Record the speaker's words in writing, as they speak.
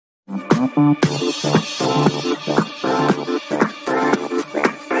Hello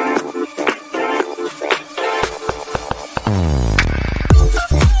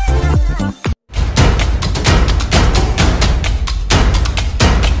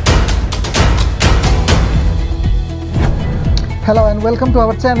and welcome to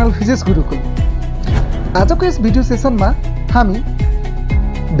our channel Physics Gurukul. आजको यस video सेसनमा हामी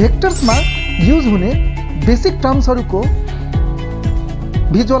भेक्टर्समा use हुने basic टर्म्सहरुको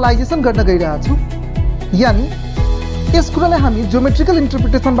visualisation गर्न गइरहेका छौं। यानी यस कुरालाई हामी ज्योमेट्रिकल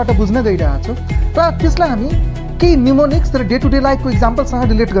इन्टरप्रिटेसनबाट बुझ्न गइरहेका छौं र त्यसलाई हामी केही न्यूमोनिक्स र डे टु डे लाइफको एक्जाम्पलसँग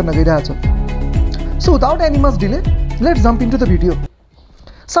रिलेट गर्न गइरहेका छौं। So without any much delay let's jump into the video.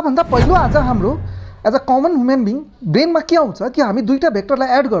 सबभन्दा पहिलो आज हाम्रो as a common human being ब्रेनमा के आउँछ कि हामी दुईटा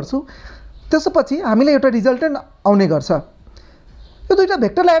भेक्टरलाई एड गर्छौं, त्यसपछि हामीले एउटा रिजल्टेन्ट आउने गर्छ। यो दुईटा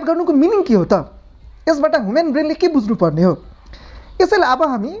भेक्टरलाई एड गर्नुको मिनिङ के हो त? यसबाट ह्युमन ब्रेनले के बुझ्नु पर्ने हो? यसैले अब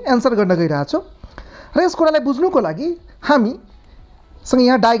हामी एन्सर गर्न गइरहेका छौं र यस कुरालाई बुझ्नुको लागि हामीसँग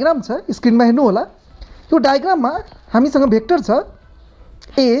यहाँ डायग्राम छ, स्क्रिनमा हेर्नु होला। यो डायग्राममा हामीसँग भेक्टर छ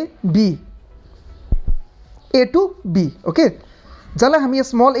A B, A to be, okay, जसलाई हामी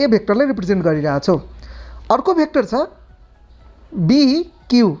स्मल ए भेक्टरलाई रिप्रेजेन्ट गरिरहेका छौं। अर्को भेक्टर छ बी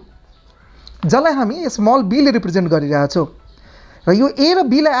क्यू, जसलाई हामी स्मल बी ले रिप्रेजेन्ट गरिरहेका छौं। र यो ए र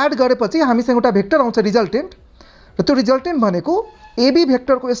बी लाई एड गरेपछि हामीसँग एउटा भेक्टर आउँछ रिजल्टेन्ट, र त्यो रिजल्टेन्ट भनेको एबी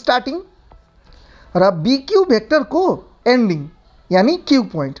भेक्टरको स्टार्टिङ र बी क्यू भेक्टरको एन्डिङ, यानी क्यू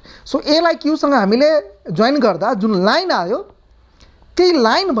पोइन्ट। सो ए लाई क्यू सँग हामीले जोइन गर्दा जुन लाइन आयो त्यही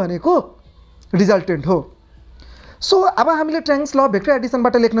लाइन भनेको रिजल्टेन्ट हो। सो अब हामीले ट्रायंगल्स ल भेक्टर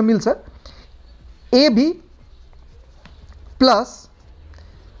एडिसनबाट लेख्न मिल्छ AB plus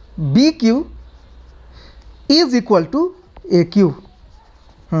BQ is equal two acute.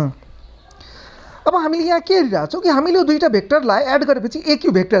 अब हामीले यहाँ के हेरिरहेका छौं कि हामीले यो दुईटा भेक्टरलाई एड गरेपछि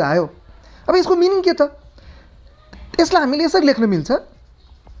एक्यू भेक्टर आयो। अब यसको मिनिङ के त? यसलाई हामीले यसरी लेख्न मिल्छ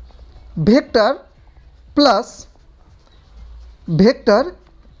vector plus vector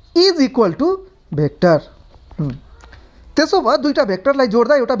is equal two vector. त्यसो भए दुईटा भेक्टरलाई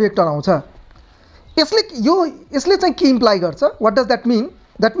जोड्दा एउटा भेक्टर आउँछ। यसले चाहिँ के इम्प्लाई गर्छ? What does that mean?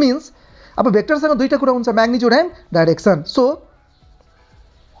 That means अब भेक्टरसँग दुईटा कुरा हुन्छ, magnitude and direction. So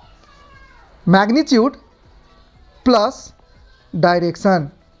magnitude plus direction,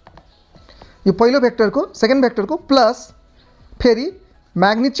 यो पहिलो भेक्टरको सेकेन्ड भेक्टरको प्लस फेरि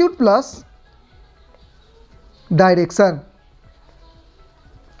magnitude plus direction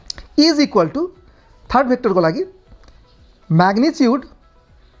is equal two third भेक्टरको लागि म्याग्निट्युड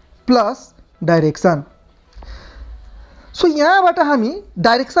प्लस डाइरेक्सन। सो यहाँबाट हामी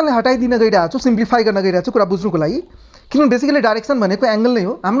डाइरेक्सनलाई हटाइदिन गइरहेका छौं, सिम्प्लिफाई गर्न गइरहेका छौं कुरा बुझ्नुको लागि, किनभने बेसिकली डाइरेक्सन भनेको एंगल नै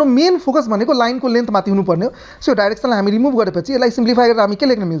हो। हाम्रो मेन फोकस भनेको लाइनको लेन्थ माथि हुनुपर्ने हो। सो डाइरेक्सनलाई हामी रिमुभ गरेपछि यसलाई सिम्प्लिफाई गरेर हामी के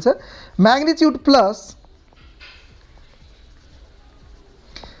लेख्न मिल्छ? Magnitude plus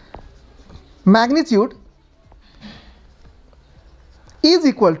magnitude is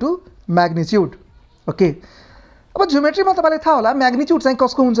equal two magnitude. Okay, अब ज्योमेट्रीमा तपाईलाई थाहा होला म्याग्निट्युड चाहिँ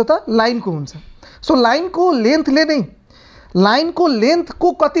कसको हुन्छ त? लाइनको हुन्छ। सो लाइनको लेन्थले नै लाइनको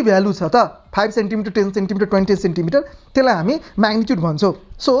लेन्थको कति भ्यालु छ त? 5 सेन्टिमिटर, 10 सेन्टिमिटर, 20 सेन्टिमिटर, त्यसलाई हामी म्याग्निट्युड भन्छौं।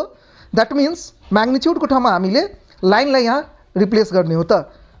 सो दैट मीन्स म्याग्निट्युडको ठाउँमा हामीले लाइनलाई यहाँ रिप्लेस गर्ने हो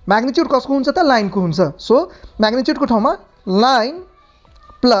त। म्याग्निट्युड कसको हुन्छ त? लाइनको हुन्छ। सो म्याग्निट्युडको ठाउँमा line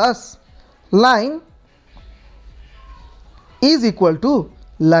plus line is equal two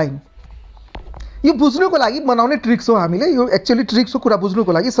line. यो बुझ्नुको लागि बनाउने ट्रिक्स हो हामीले, यो एक्चुअली ट्रिक्स हो कुरा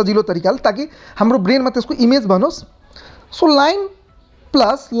बुझ्नुको लागि सजिलो तरिकाले, ताकि हाम्रो ब्रेनमा त्यसको इमेज बनोस्। So line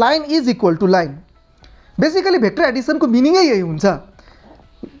plus line is equal two line. Basically vector एडिसनको मिनिङै यही हुन्छ।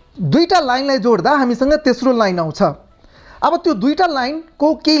 दुईटा लाइनलाई जोड्दा हामीसँग तेस्रो लाइन आउँछ। अब त्यो दुईटा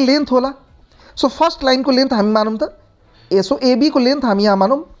लाइनको केही लेन्थ होला। सो फर्स्ट लाइनको लेन्थ हामी मानौँ त सो एबी को लेन्थ हामी यहाँ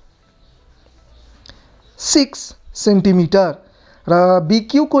मानौँ 6 सेन्टिमिटर र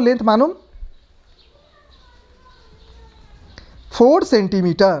बीक्यू को लेन्थ मानौँ 4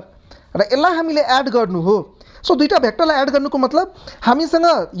 सेन्टिमिटर र यसलाई हामीले एड गर्नु हो। सो दुईटा भेक्टरलाई एड गर्नुको मतलब हामीसँग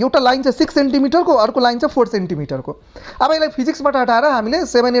एउटा लाइन छ 6 सेन्टिमिटरको, अर्को लाइन छ 4 सेन्टिमिटरको। अब यसलाई फिजिक्सबाट हटाएर हामीले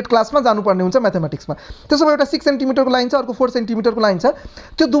 7-8 क्लासमा जानुपर्ने हुन्छ म्याथमेटिक्समा। त्यसो भए एउटा 6 सेन्टिमिटरको लाइन छ, अर्को 4 सेन्टिमिटरको लाइन छ।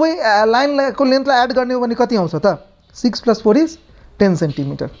 त्यो दुवै लाइनको लेन्थलाई एड गर्ने हो भने कति आउँछ त? 6 + 4 = 10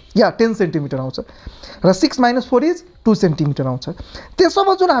 सेन्टिमिटर, या 10 सेन्टिमिटर आउँछ र 6 - 4 = 2 सेन्टिमिटर आउँछ। त्यसो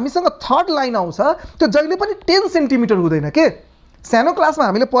भए जुन हामीसँग थर्ड लाइन आउँछ त्यो जहिले पनि 10 सेन्टिमिटर हुँदैन के। सानो क्लासमा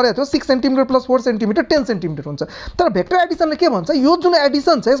हामीले पढेको थियो 6 सेन्टिमिटर + 4 सेन्टिमिटर 10 सेन्टिमिटर हुन्छ। तर भेक्टर एडिसनले के भन्छ? यो जुन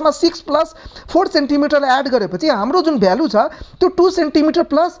एडिसन छ यसमा 6 + 4 सेन्टिमिटरलाई एड गरेपछि हाम्रो जुन भ्यालु छ त्यो 2 सेन्टिमिटर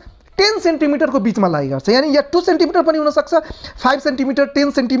 + 10 सेन्टिमिटरको बिचमा लाइ गर्छ, यानी या 2 सेन्टिमिटर पनि हुन सक्छ, 5 सेन्टिमिटर,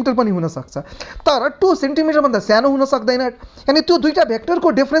 10 सेन्टिमिटर पनि हुन सक्छ, तर 2 सेन्टिमिटर भन्दा सानो हुन सक्दैन, यानी त्यो दुईटा भेक्टरको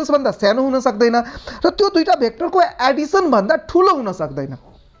डिफरेन्स भन्दा सानो हुन सक्दैन र त्यो दुईटा भेक्टरको एडिसन भन्दा ठुलो हुन सक्दैन।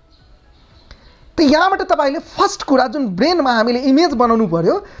 त यहाँबाट तपाईले फर्स्ट कुरा जुन ब्रेनमा हामीले इमेज बनाउनु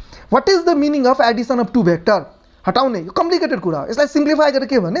पर्यो, what is the meaning of Edison of to vector हटाउने, यो कम्प्लिकेटेड कुरा हो। यसलाई सिम्प्लिफाई गरेर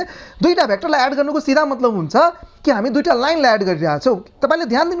के भने दुईटा भेक्टरलाई एड गर्नुको सीधा मतलब हुन्छ कि हामी दुईटा लाइनलाई एड गरिरहेका छौँ। तपाईले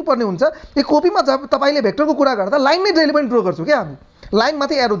ध्यान दिनुपर्ने हुन्छ, यो कपीमा जब तपाईले भेक्टरको कुरा गर्दा लाइन नै जहिले पनि ड्र गर्छौँ क्या हामी, लाइन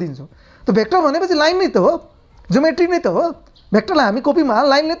माथि एरो दिन्छौँ। त भेक्टर भनेपछि लाइन नै त हो, ज्योमेट्री नै त हो। भेक्टरलाई हामी कपीमा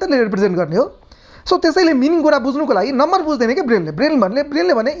लाइनले त रिप्रेजेन्ट गर्ने हो। सो त्यसैले मिनिङ कुरा बुझ्नुको लागि नम्बर बुझ्दैन के ब्रेनले,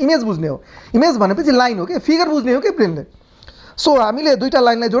 ब्रेनले भने इमेज बुझ्ने हो, इमेज भनेपछि लाइन हो के, फिगर बुझ्ने हो के ब्रेनले। सो हामीले दुईटा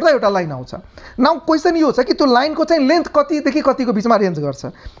लाइनलाई जोड्दा एउटा लाइन आउँछ। नाउ क्वेसन यो छ कि त्यो लाइनको चाहिँ लेन्थ कतिदेखि कतिको बिचमा रेन्ज गर्छ,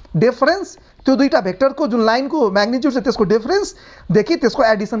 डिफरेन्स त्यो दुईटा भेक्टरको जुन लाइनको म्याग्निट्युड छ त्यसको डिफरेन्सदेखि त्यसको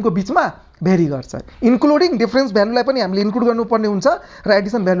एडिसनको बिचमा भेरी गर्छ, इन्क्लुडिङ डिफरेन्स भ्यालुलाई पनि हामीले इन्क्लुड गर्नुपर्ने हुन्छ र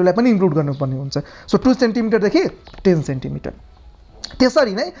एडिसन भ्यालुलाई पनि इन्क्लुड गर्नुपर्ने हुन्छ। So 2 सेन्टिमिटरदेखि 10 centimetre.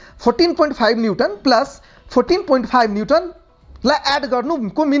 त्यसरी नै 14.5 न्युटन प्लस 14.5 न्युटनलाई एड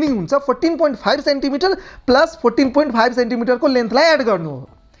गर्नुको मिनिङ हुन्छ 14.5 सेन्टिमिटर प्लस 14.5 सेन्टिमिटरको लेन्थलाई एड गर्नु हो,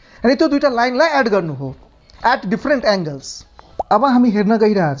 अनि त्यो दुईटा लाइनलाई एड गर्नु हो एट डिफरेन्ट एङ्गल्स। अब हामी हेर्न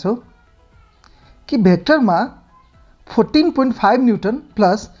गइरहेछौँ कि भेक्टरमा 14.5 न्युटन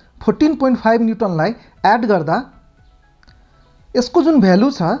प्लस 14.5 न्युटनलाई एड गर्दा यसको जुन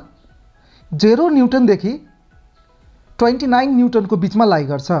भ्यालु छ 0 न्युटनदेखि 29 न्युटनको बिचमा लाइ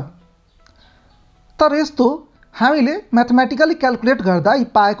गर्छ। तर यस्तो हामीले म्याथमेटिकली क्याल्कुलेट गर्दा यी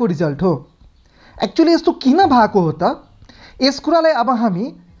पाएको रिजल्ट हो। एक्चुअली यस्तो किन भएको हो त, यस कुरालाई अब हामी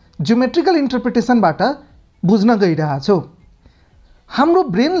ज्योमेट्रिकल इन्टरप्रिटेसनबाट बुझ्न गइरहेछौँ। हाम्रो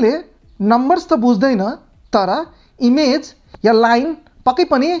ब्रेनले नम्बर्स त बुझ्दैन, तर इमेज या लाइन पक्कै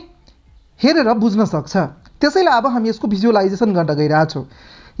पनि हेरेर बुझ्न सक्छ। त्यसैले अब हामी यसको भिजुअलाइजेसन गर्न गइरहेछौँ।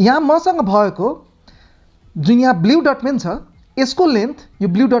 यहाँ मसँग भएको जुन यहाँ ब्लू डट पेन छ, यसको लेन्थ, यो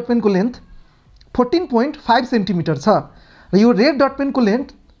ब्लू डट पेनको लेन्थ 14.5 सेन्टिमिटर छ र यो red dot पेनको length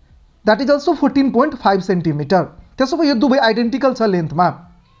that is also 14.5 centimetre. त्यसो भए यो दुवै आइडेन्टिकल छ लेन्थमा।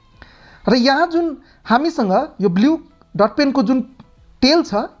 र यहाँ जुन हामीसँग यो ब्लू डट पेनको जुन टेल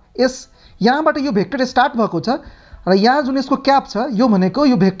छ, यस यहाँबाट यो भेक्टर स्टार्ट भएको छ र यहाँ जुन यसको क्याप छ यो भनेको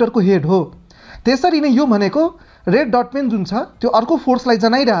यो भेक्टरको हेड हो। त्यसरी नै यो भनेको रेड डट पेन जुन छ त्यो अर्को फोर्सलाई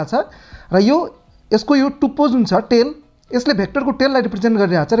जनाइरहेछ र यो यसको यो टुप्पो जुन छ टेल, यसले भेक्टरको टेललाई रिप्रेजेन्ट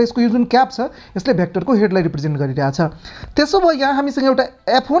गरिरहेछ र यसको यो जुन क्याप छ यसले भेक्टरको हेडलाई रिप्रेजेन्ट गरिरहेछ। त्यसो भए यहाँ हामीसँग एउटा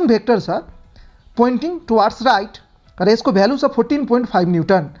F1 भेक्टर छ पोइन्टिङ टुवार्ड्स राइट र यसको भ्यालु छ 14.5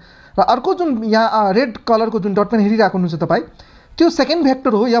 न्युटन र अर्को जुन यहाँ रेड कलरको जुन डट पेन हेरिरहेको हुनुहुन्छ तपाईँ, त्यो सेकेन्ड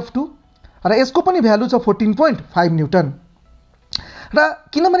भेक्टर हो F2 र यसको पनि भ्यालु छ 14.5 न्युटन। र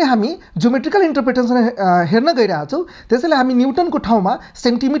किनभने हामी ज्योमेट्रिकल इन्टरप्रिटेसन हेर्न गइरहेछौँ, त्यसैले हामी न्युटनको ठाउँमा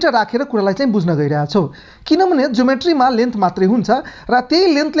सेन्टिमिटर राखेर कुरालाई चाहिँ बुझ्न गइरहेछौँ। किनभने ज्योमेट्रीमा लेन्थ मात्रै हुन्छ र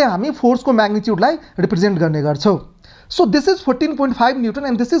त्यही लेन्थले हामी फोर्सको म्याग्निट्युडलाई रिप्रेजेन्ट गर्ने गर्छौँ। So this is 14.5 Newton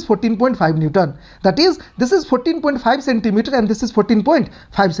and this is 14.5 Newton. That is, this is 14.5 centimeter and this is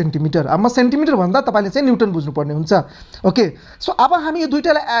 14.5 centimeter. अब म सेन्टिमिटर भन्दा तपाईले चाहिँ न्युटन बुझ्नु पर्ने हुन्छ। ओके, सो अब हामी यो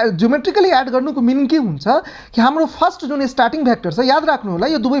दुईटालाई ज्योमेट्रिकली एड गर्नुको मिनिङ के हुन्छ कि हाम्रो फर्स्ट जुन स्टार्टिङ भेक्टर छ, याद राख्नु होला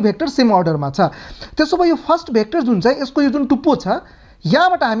यो दुवै भेक्टर सेम अर्डरमा छ। त्यसो भए यो फर्स्ट भेक्टर जुन छ यसको यो जुन टुप्पो छ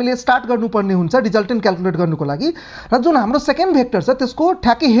यहाँबाट हामीले स्टार्ट गर्नुपर्ने हुन्छ रिजल्टेन्ट क्याल्कुलेट गर्नुको लागि, र जुन हाम्रो सेकेन्ड भेक्टर छ त्यसको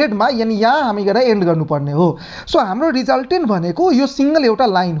ठ्याक्कै हेडमा यानी यहाँ हामी गएर एन्ड गर्नुपर्ने हो। सो हाम्रो रिजल्टेन्ट भनेको यो सिंगल एउटा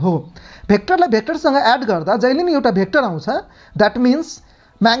लाइन हो। भेक्टरलाई भेक्टरसँग एड गर्दा जहिले नै एउटा भेक्टर आउँछ, द्याट मिन्स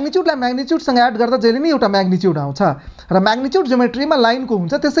म्याग्निट्युडलाई म्याग्निट्युडसँग एड गर्दा जहिले नै एउटा म्याग्निट्युड आउँछ र म्याग्निट्युड ज्योमेट्रीमा लाइनको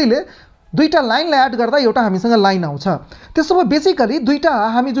हुन्छ, त्यसैले दुईटा लाइनलाई एड गर्दा एउटा हामीसँग लाइन आउँछ। त्यसो भए बेसिकली दुईटा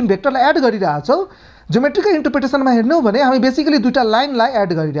हामी जुन भेक्टरलाई एड गरिरहेछौँ ज्योमेट्रिकल इन्टरप्रिटेसनमा हेर्नु हो भने हामी बेसिकली दुईटा लाइनलाई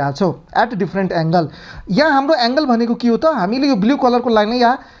एड गरिरहेछौँ एट डिफरेन्ट एङ्गल। यहाँ हाम्रो एङ्गल भनेको के हो त, हामीले यो ब्लू कलरको लाइनलाई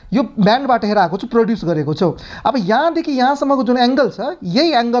यहाँ यो ब्यान्डबाट हेराएको छु, प्रोड्युस गरेको छौँ। अब यहाँदेखि यहाँसम्मको जुन एङ्गल छ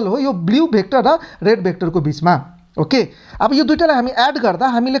यही एङ्गल हो यो ब्लू भेक्टर र रेड भेक्टरको बिचमा। ओके, अब यो दुईटालाई हामी एड गर्दा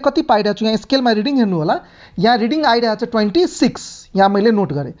हामीले कति पाइरहेको छौँ, यहाँ स्केलमा रिडिङ हेर्नु होला, यहाँ रिडिङ आइरहेको छ 26, यहाँ मैले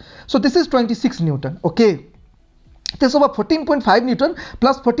नोट गरेँ। So this is 26 newton. Okay, त्यसो भए 14.5 newton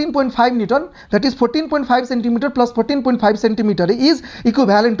plus 14.5 newton that is 14.5 centimetre plus 14.5 centimetre is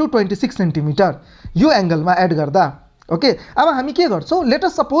equivalent to 26 centimetre यो एङ्गलमा एड गर्दा। ओके, अब हामी के गर्छौँ, लेट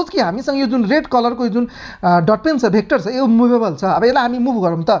अस सपोज कि हामीसँग यो जुन रेड कलरको जुन डट पेन छ भेक्टर छ यो मुभेबल छ। अब यसलाई हामी मुभ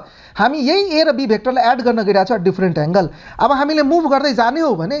गरौँ त, हामी यही ए र बी भेक्टरलाई एड गर्न गइरहेको छ डिफरेन्ट एङ्गल। अब हामीले मुभ गर्दै जाने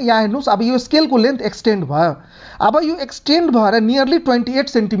हो भने यहाँ हेर्नुहोस्, अब यो स्केलको लेन्थ एक्सटेन्ड भयो। अब यो एक्सटेन्ड भएर नियरली 28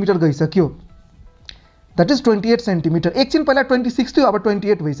 सेन्टिमिटर गइसक्यो। That is 28 centimetre. एकछिन पहिला 26 थियो, अब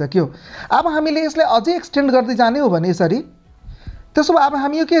 28 भइसक्यो। अब हामीले यसलाई अझै एक्सटेन्ड गर्दै जाने हो भने यसरी, त्यसो भए अब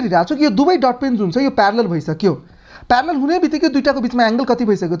हामी यो के हेरिरहेको छौँ कि यो दुवै डट पेन जुन छ यो प्यारलल भइसक्यो। प्यारलल हुने बित्तिकै दुईटाको बिचमा एंगल कति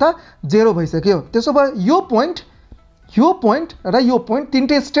भइसक्यो त 0 भइसक्यो। त्यसो भए यो पोइन्ट र यो पोइन्ट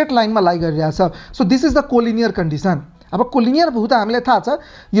तीनटै स्ट्रेट लाइनमा लाई गरिरहेछ। So this is the collinear condition. अब कोलिनियर हुँदा हामीलाई थाहा छ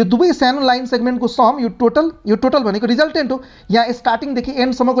यो दुवै सानो लाइन सेगमेन्टको सम, यो टोटल भनेको रिजल्टेन्ट हो। यहाँ स्टार्टिङदेखि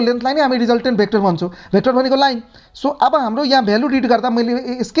एन्डसम्मको लेन्थलाई नै हामी रिजल्टेन्ट भेक्टर भन्छौँ। भेक्टर भनेको लाइन। सो अब हाम्रो यहाँ भ्यालु रिड गर्दा,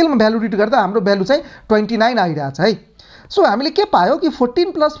 मैले स्केलमा भ्यालु रिड गर्दा हाम्रो भ्यालु चाहिँ 29 आइरहेछ है। सो हामीले के पायो कि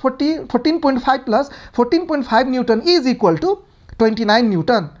 14.5 plus 14.5 newton is equal to 29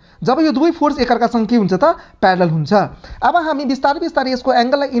 newton. जब यो दुवै फोर्स एकअर्कासँग के हुन्छ त प्यारलल हुन्छ। अब हामी बिस्तारै बिस्तारै यसको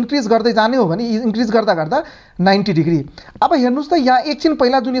एंगललाई इन्क्रिज गर्दै जाने हो भने इन्क्रिज गर्दा गर्दा 90 डिग्री। अब हेर्नुस् त यहाँ एकछिन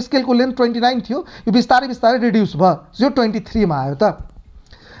पहिला जुन स्केलको लेन्थ 29 थियो यो बिस्तारै बिस्तारै रिड्युस भयो, यो 23 मा आयो त।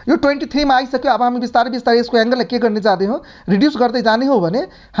 यो 23 मा आइसक्यो। अब हामी बिस्तारै बिस्तारै यसको एंगललाई के गर्ने जाँदै हो, रिड्युस गर्दै जाने हो भने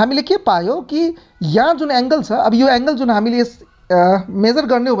हामीले के पायो कि यहाँ जुन एंगल छ, अब यो एंगल जुन हामीले मेजर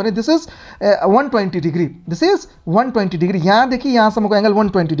गर्ने हो भने this is 120 degree. This is 120 degree. यहाँदेखि यहाँसम्मको एंगल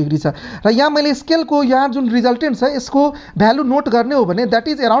 120 डिग्री छ। र यहाँ मैले स्केलको यहाँ जुन रिजल्टेन्ट छ यसको भ्यालु नोट गर्ने हो भने द्याट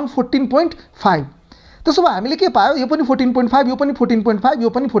इज अराउन्ड 14.5। त्यसो भए हामीले के पायो, यो पनि 14.5, यो पनि 14.5, यो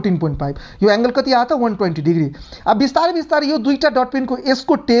पनि 14.5, यो एंगल कति आयो त 120 डिग्री। अब बिस्तारै बिस्तारै यो दुईटा डट पेनको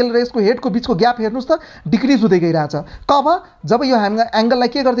यसको टेल र यसको हेडको बिचको ग्याप हेर्नुस् त डिक्रिज हुँदै गइरहेछ। कब? जब यो हामी एंगललाई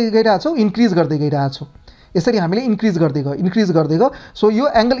के गर्दै गइरहेछौँ, इन्क्रिज गर्दै गइरहेछौँ। यसरी हामीले इन्क्रिज गर्दै गयो। सो यो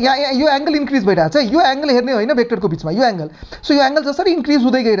एंगल यहाँ यो एंगल इन्क्रिज भइरहेछ। यो एंगल हेर्ने होइन भेक्टरको बिचमा यो एंगल। सो यो एंगल जसरी इन्क्रिज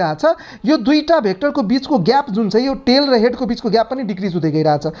हुँदै गइरहेछ यो दुईटा भेक्टरको बिचको ग्याप जुन छ यो टेल र हेडको बिचको ग्याप पनि डिक्रिज हुँदै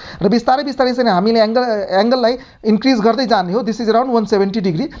गइरहेछ। र बिस्तारै बिस्तारै यसरी हामीले एंगललाई इन्क्रिज गर्दै जाने हो। This is around 170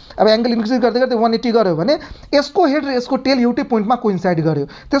 degree. अब एंगल इन्क्रिज गर्दै गर्दै 180 गर्यो भने यसको हेड र यसको टेल एउटै पोइन्टमा कोइन्साइड गर्यो।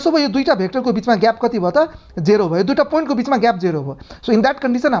 त्यसो भए यो दुईटा भेक्टरको बिचमा ग्याप कति भयो त 0 भयो। दुईटा पोइन्टको बिचमा ग्याप 0 भयो। सो इन दैट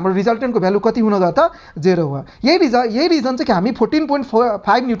कन्डिसन हाम्रो रिजल्टेन्टको भ्यालु कति हुन गयो त 0 भयो। यही रिजन चाहिँ कि हामी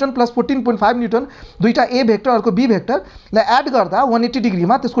 14.5 न्युटन प्लस 14.5 न्युटन दुईटा ए भेक्टर अर्को बी भेक्टरलाई एड गर्दा 180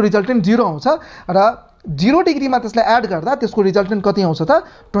 डिग्रीमा त्यसको रिजल्टेन्ट 0 आउँछ र 0 डिग्रीमा त्यसलाई एड गर्दा त्यसको रिजल्टेन्ट कति आउँछ त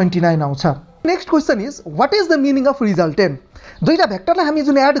 29 आउँछ। Next question is what is the meaning of resultant. दुईटा भेक्टरलाई हामी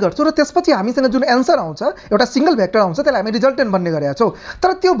जुन एड गर्छौँ र त्यसपछि हामीसँग जुन एन्सर आउँछ एउटा सिंगल भेक्टर आउँछ त्यसलाई हामी रिजल्टेन्ट भन्ने गरेका छौँ।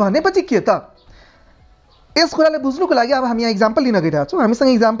 तर त्यो भनेपछि के त, यस कुरालाई बुझ्नुको लागि अब हामी यहाँ इक्जाम्पल लिन गइरहेका छौँ। हामीसँग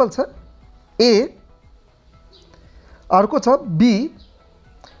इक्जाम्पल छ ए, अर्को छ बी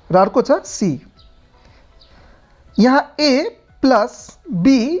र अर्को छ सी। यहाँ ए plus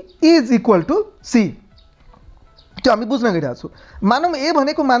be is equal to see, त्यो हामी बुझ्न गइरहेको छौँ। मानौँ ए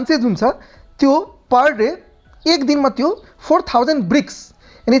भनेको मान्छे जुन छ त्यो पर डे एक दिनमा त्यो 4000 ब्रिक्स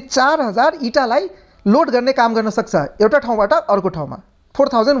यानी 4000 इटालाई लोड गर्ने काम गर्न सक्छ एउटा ठाउँबाट अर्को ठाउँमा।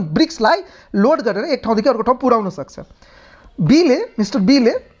 4000 ब्रिक्सलाई लोड गरेर एक ठाउँदेखि अर्को ठाउँ पुर्याउन सक्छ। मिस्टर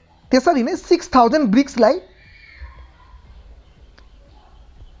बीले त्यसरी नै 6000 ब्रिक्सलाई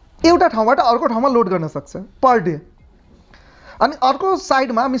एउटा ठाउँबाट अर्को ठाउँमा लोड गर्न सक्छ पर डे। अनि अर्को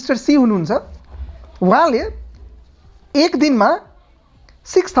साइडमा मिस्टर सी हुनुहुन्छ, उहाँले एक दिनमा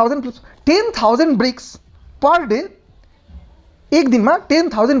 10,000 ब्रिक्स पर डे, एक दिनमा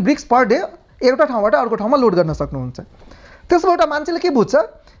 10,000 ब्रिक्स पर डे एउटा ठाउँबाट अर्को ठाउँमा लोड गर्न सक्नुहुन्छ। त्यसमा एउटा मान्छेले के बुझ्छ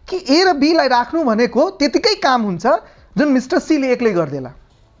कि ए र बीलाई राख्नु भनेको त्यतिकै काम हुन्छ जुन मिस्टर सीले एक्लै गर्देला।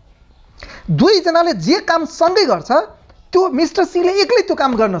 दुईजनाले जे काम सँगै गर्छ त्यो मिस्टर सीले एक्लै त्यो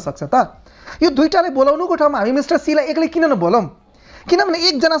काम गर्न सक्छ त। यो दुईटालाई बोलाउनुको ठाउँमा हामी मिस्टर सीलाई एक्लै किन नबोलाउँ? किनभने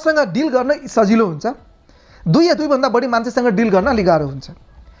एकजनासँग डिल गर्न सजिलो हुन्छ, दुई या दुईभन्दा बढी मान्छेसँग डिल गर्न अलि गाह्रो हुन्छ।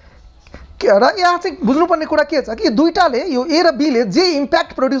 र यहाँ चाहिँ बुझ्नुपर्ने कुरा के छ कि दुईटाले यो ए र बीले जे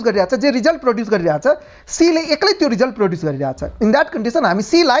इम्प्याक्ट प्रड्युस गरिरहेछ, जे रिजल्ट प्रड्युस गरिरहेछ, सीले एक्लै त्यो रिजल्ट प्रड्युस गरिरहेछ। इन द्याट कन्डिसन हामी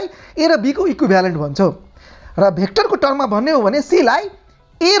सीलाई ए र बीको इक्विभ्यालेन्ट भन्छौँ र भेक्टरको टर्ममा भन्ने हो भने सीलाई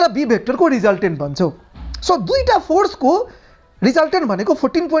ए र बी भेक्टरको रिजल्टेन्ट भन्छौँ। सो दुईटा फोर्सको रिजल्टेन्ट भनेको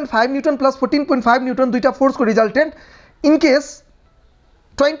 14.5 न्युटन प्लस 14.5 न्युटन दुईटा फोर्सको रिजल्टेन्ट इन केस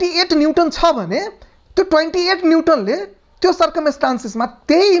 28 न्युटन छ भने त्यो 28 न्युटनले त्यो सर्कमस्टान्सेसमा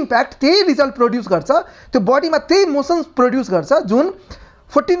त्यही इम्प्याक्ट त्यही रिजल्ट प्रड्युस गर्छ, त्यो बडीमा त्यही मोसन्स प्रड्युस गर्छ जुन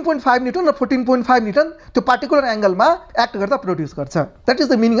 14.5 न्युटन र 14.5 न्युटन त्यो पार्टिकुलर एंगलमा एक्ट गर्दा प्रड्युस गर्छ। That is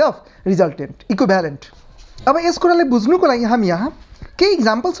the meaning of resultant, equivalent. अब यस कुरालाई बुझ्नुको लागि हामी यहाँ केही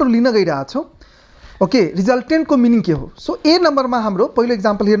इक्जाम्पल्सहरू लिन गइरहेका छौँ। ओके, रिजल्टेन्टको मिनिङ के हो? सो ए नम्बरमा हाम्रो पहिलो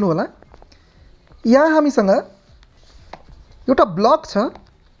इक्जाम्पल हेर्नु होला। यहाँ हामीसँग एउटा ब्लक छ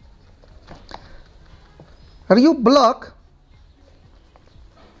र यो ब्लक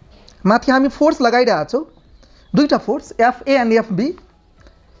माथि हामी फोर्स लगाइरहेका छौँ, दुईटा force FA and FB.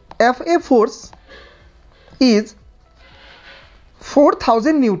 FA force is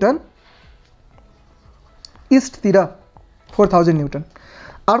 4000 newton ईस्टतिर 4000 Newton.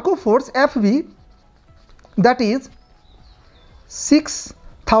 अर्को force FB that is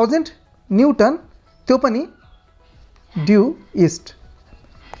 6000 Newton, त्यो पनि due east.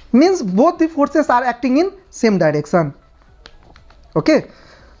 Means both the forces are acting in same direction. Okay,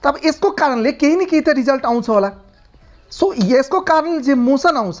 तब यसको कारणले केही न केही त रिजल्ट आउँछ होला। सो यसको कारणले जे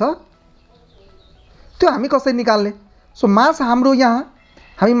मोसन आउँछ त्यो हामी कसरी निकाल्ने? सो मास हाम्रो यहाँ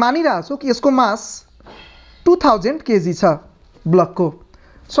हामी मानिरहेछौँ कि यसको मास 2000 केजी छ ब्लकको।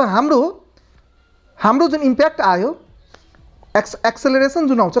 सो हाम्रो जुन इम्प्याक्ट आयो, एक्सेलरेसन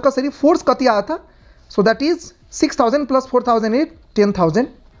जुन आउँछ कसरी, फोर्स कति आयो त? So that is 6000 plus 4000 is 10000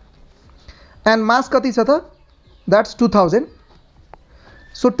 and mass कति छ त? दैट्स 2000।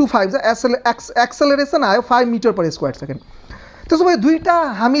 सो 25 एक्सेलरेसन आयो 5 मीटर पर स्क्वायर सेकेंड। त्यसो भए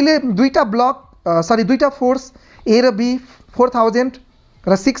दुईटा ब्लक दुईटा फोर्स ए र बी 4000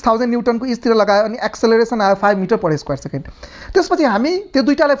 र 6000 न्यूटनको ईस्टतिर लगायो अनि एक्सेलरेसन आयो 5 मीटर पर स्क्वायर सेकेंड। त्यसपछि हामी त्यो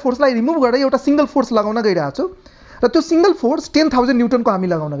दुईटालाई फोर्सलाई रिमुभ गरेर एउटा सिंगल फोर्स लगाउन गइरहेछौँ र त्यो सिंगल फोर्स 10000 न्यूटनको हामी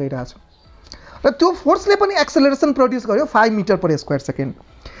लगाउन गइरहेछौँ र त्यो फोर्सले पनि एक्सेलरेसन प्रोड्युस गर्यो 5 metre per square second.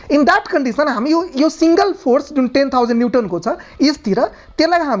 In that condition हामी यो सिंगल फोर्स जुन 10000 न्यूटनको छ ईस्टतिर,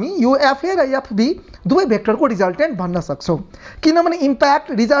 त्यसलाई हामी यो एफए र एफबी दुवै भेक्टरको रिजल्टेन्ट भन्न सक्छौँ, किनभने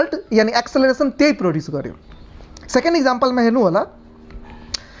इम्प्याक्ट रिजल्ट यानी एक्सेलरेसन त्यही प्रोड्युस गर्यो। सेकेन्ड इक्जाम्पलमा हेर्नु होला,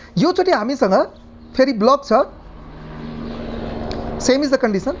 यो चोटि हामीसँग फेरि ब्लक छ, सेम इज द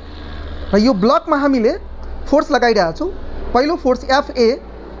कन्डिसन र यो ब्लकमा हामीले फोर्स लगाइरहेको छौँ। पहिलो फोर्स एफए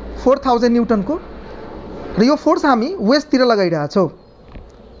 4000 न्यूटनको र यो फोर्स हामी वेस्टतिर लगाइरहेको छौँ,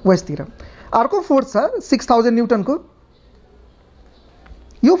 वेस्टतिर। अर्को फोर्स छ 6000 न्यूटनको,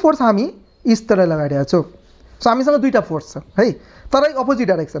 यो फोर्स हामी ईस्टतिर लगाइरहेको छौँ। सो हामीसँग दुईटा फोर्स छ है, तर अपोजिट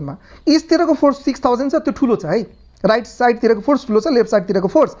डाइरेक्सनमा। ईस्टतिरको फोर्स 6000 छ, त्यो ठुलो छ है, राइट साइडतिरको फोर्स ठुलो छ, लेफ्ट साइडतिरको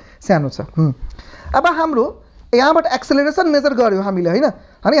फोर्स सानो छ। अब हाम्रो यहाँबाट एक्सेलरेसन मेजर गर्यो हामीले हैन,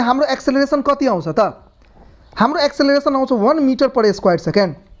 अनि हाम्रो एक्सेलरेसन कति आउँछ त? हाम्रो एक्सेलरेसन आउँछ 1 मीटर पर स्क्वायर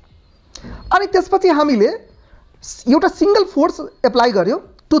सेकेन्ड। अनि त्यसपछि हामीले एउटा सिंगल फोर्स एप्लाई गर्यो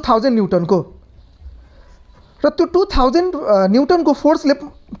 2000 न्यूटनको र त्यो 2000 न्यूटनको फोर्सले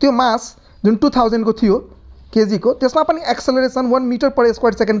त्यो मास जुन 2000 को थियो केजीको, त्यसमा पनि एक्सेलरेसन 1 मीटर पर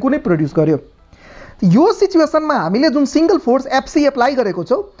स्क्वायर सेकेन्ड कुनै प्रोड्युस गर्यो। यो सिचुएसनमा हामीले जुन सिंगल फोर्स एफसी एप्लाई गरेको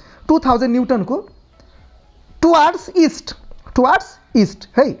छौँ 2000 न्यूटनको टुवार्ड्स ईस्ट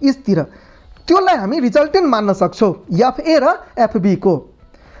है, ईस्टतिर, त्यसलाई हामी रिजल्टेन्ट मान्न सक्छौँ एफए र एफबी को।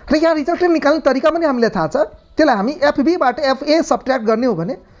 र यहाँ रिजल्टेन्ट निकाल्ने तरिका पनि हामीलाई थाहा छ, त्यसलाई हामी एफबीबाट एफए सब्ट्र्याक्ट गर्ने हो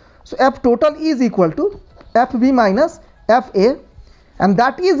भने so F total is equal two FB minus FA and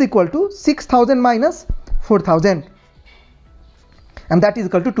that is equal two 6000 minus 4000 and that is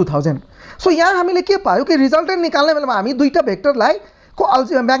equal two 2000। So यहाँ हामीले के पायो कि रिजल्टेन्ट निकाल्ने बेलामा हामी दुईटा भेक्टरलाई को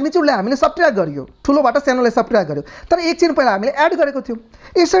म्याग्निट्युडलाई हामीले सब्ट्र्याक्ट गरियो, ठुलोबाट सानोलाई सब्ट्र्याक्ट गर्यो, तर एकछिन पहिला हामीले एड गरेको थियौँ।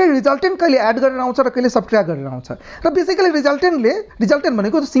 यसरी रिजल्टेन्ट कहिले एड गरेर आउँछ र कहिले सब्ट्र्याक्ट गरेर आउँछ र बेसिकली रिजल्टेन्ट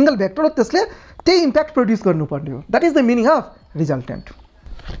भनेको सिंगल भेक्टर हो, त्यसले त्यही इम्प्याक्ट प्रोड्युस गर्नुपर्ने हो। That is the meaning of resultant.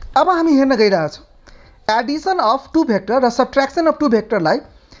 अब हामी हेर्न गइरहेछौँ एडिसन अफ टू भेक्टर र सब्ट्र्याक्सन अफ टू भेक्टरलाई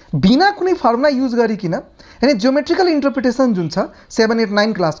बिना कुनै फर्मुला युज गरिकन, यानी ज्योमेट्रिकल इन्टरप्रिटेसन जुन छ 7, 8,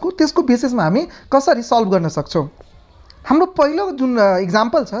 9 क्लासको, त्यसको बेसिसमा हामी कसरी सल्भ गर्न सक्छौँ। हाम्रो पहिलो जुन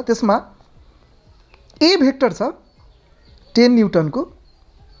इक्जाम्पल छ त्यसमा ए भेक्टर छ 10 न्यूटनको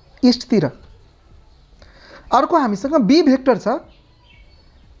ईस्टतिर, अर्को हामीसँग बी भेक्टर छ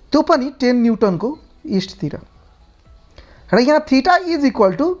त्यो पनि 10 न्यूटनको ईस्टतिर र यहाँ theta is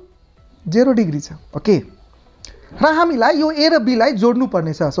equal two 0 degree छ। ओके, र हामीलाई यो ए र बी लाई जोड्नु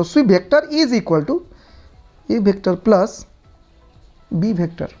पर्ने छ। So C vector is equal two A vector plus be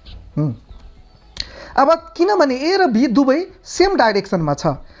vector. अब किनभने ए र बी दुवै सेम डाइरेक्सनमा छ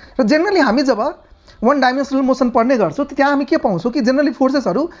र जेनरली हामी जब वन डाइमेन्सनल मोसन पढ्ने गर्छौँ त्यहाँ हामी के पाउँछौँ कि जेनरली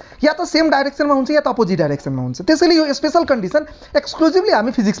फोर्सेसहरू या त सेम डाइरेक्सनमा हुन्छ या त अपोजिट डाइरेक्सनमा हुन्छ। त्यसैले यो स्पेशल कन्डिसन एक्सक्लुजिभली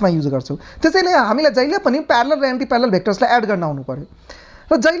हामी फिजिक्समा युज गर्छौँ। त्यसैले हामीलाई जहिले पनि प्यारलल र एन्टी प्यारलल भेक्टर्सलाई एड गर्न आउनु पर्यो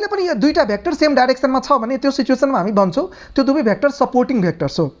र जहिले पनि यो दुईटा भेक्टर सेम डाइरेक्सनमा छ भने त्यो सिचुएसनमा हामी भन्छौँ त्यो दुवै भेक्टर सपोर्टिङ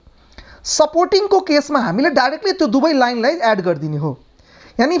भेक्टर्स हो। सपोर्टिङको केसमा हामीले डाइरेक्टली त्यो दुवै लाइनलाई एड गरिदिने हो,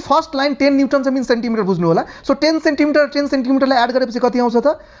 यानी फर्स्ट लाइन 10 न्यूटन छ मिन सेन्टिमिटर बुझ्नु होला। सो 10 सेन्टिमिटर 10 सेन्टिमिटरलाई एड गरेपछि कति आउँछ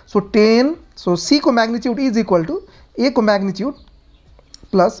त? सो 10, सो सी को म्याग्निट्युड इज इक्वल टू ए को म्याग्निट्युड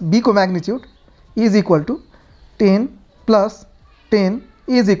प्लस बी को magnitude is equal two 10 plus 10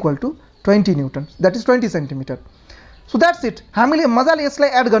 is equal two 20 Newton, that is 20 centimetre. So that's it, हामीले मजाले यसलाई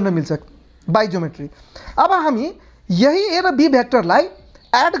एड गर्न मिल्छ बाई ज्योमेट्री। अब हामी यही ए र बी भेक्टरलाई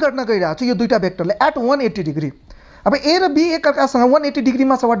एड गर्न गइरहेको छु, यो दुईटा भेक्टरलाई एट 180 डिग्री। अब ए र बी एकअर्कासँग 180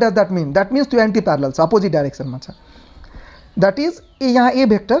 डिग्रीमा छ। What does that mean? That means त्यो एन्टी प्यारलल छ, अपोजिट डाइरेक्सनमा छ। दैट इज यहाँ ए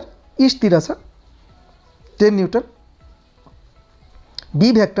भेक्टर ईस्टतिर छ, 10 न्यूटन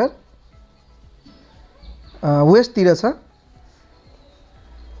बी भेक्टर वेस्टतिर छ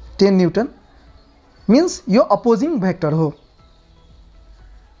 10 न्यूटन मीन्स यो अपोजिङ भेक्टर हो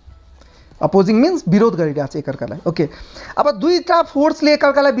अपोजिङ मीन्स विरोध गरिरहेछ एकअर्कालाई ओके अब दुईटा फोर्सले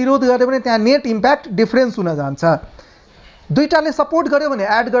एकअर्कालाई विरोध गर्यो भने त्यहाँ नेट इम्प्याक्ट डिफरेन्स हुन जान्छ दुईटाले सपोर्ट गर्यो भने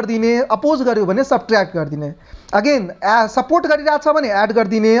एड गरिदिने अपोज गर्यो भने सब्ट्र्याक्ट गरिदिने अगेन सपोर्ट गरिरहेछ भने एड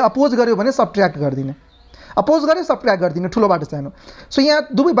गरिदिने अपोज गर्यो भने सब्ट्र्याक्ट गरिदिने अपोज गर्यो सब्ट्र्याक्ट गरिदिने ठुलोबाट सानो सो यहाँ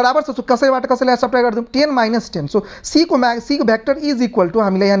दुवै बराबर छ सो कसैबाट कसैलाई सब्ट्र्याक्ट गरिदिउँ 10 माइनस 10 सो सी को भेक्टर इज इक्वल टू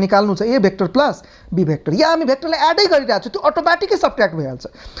हामीलाई यहाँ निकाल्नु छ ए भेक्टर प्लस बी भेक्टर यहाँ हामी भेक्टरलाई एडै गरिरहेको छु त्यो अटोमेटिकै सब्ट्र्याक्ट भइहाल्छ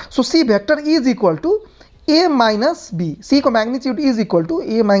so C vector is equal two A minus B C को magnitude is equal two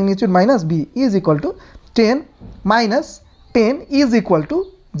A magnitude minus be is equal two 10 minus 10 is equal two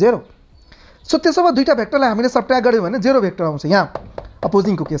 0 so त्यसो भए दुईटा भेक्टरलाई हामीले सब्ट्र्याक्ट गर्यो भने 0 भेक्टर आउँछ यहाँ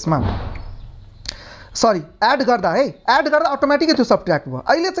अपोजिङको केसमा सरी एड गर्दा है एड गर्दा अटोमेटिकै त्यो सब्ट्र्याक्ट भयो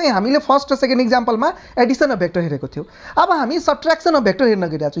अहिले चाहिँ हामीले फर्स्ट र सेकेन्ड इक्जाम्पलमा एडिसन अफ भेक्टर हेरेको थियौँ अब हामी सब्ट्र्याक्सन अफ भेक्टर हेर्न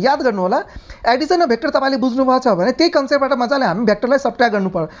गइरहेको छौँ याद गर्नु होला एडिसन अफ भेक्टर तपाईँले बुझ्नुभएको छ भने त्यही कन्सेप्टबाट मजाले हामी भेक्टरलाई सब्ट्र्याक्ट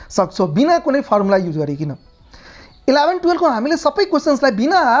गर्नु सक्छौँ बिना कुनै फर्मुला युज गरिकन 11-12 को हामीले सबै क्वेसन्सलाई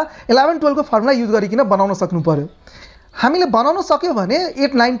बिना 11-12 को फर्मुला युज गरिकन बनाउन सक्नु पर्यो हामीले बनाउन सक्यो भने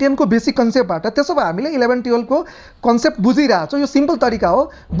 8, 9, 10 को बेसिक कन्सेप्टबाट त्यसो भए हामीले 11-12 को कन्सेप्ट बुझिरहेछौँ यो सिम्पल तरिका हो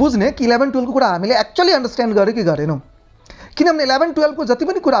बुझ्ने कि 11-12 को कुरा हामीले एक्चुअली अन्डरस्ट्यान्ड गर्यो कि गरेनौँ किनभने 11-12 को जति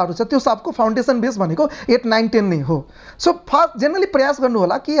पनि कुराहरू छ त्यो सबको फाउन्डेसन बेस भनेको 8, 9, 10 नै हो सो फर्स्ट जेनरली प्रयास गर्नु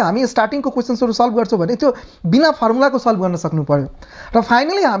होला कि हामी स्टार्टिङको क्वेसन्सहरू सल्भ गर्छौँ भने त्यो बिना फर्मुलाको सल्भ गर्न सक्नु पर्यो र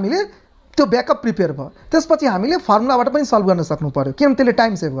फाइनली हामीले त्यो ब्याकअप प्रिपेयर भयो त्यसपछि हामीले फर्मुलाबाट पनि सल्भ गर्न सक्नु पर्यो किनभने त्यसले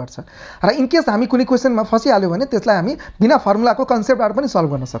टाइम सेभ गर्छ र इनकेस हामी कुनै क्वेसनमा फसिहाल्यो भने त्यसलाई हामी बिना फर्मुलाको कन्सेप्टबाट पनि सल्भ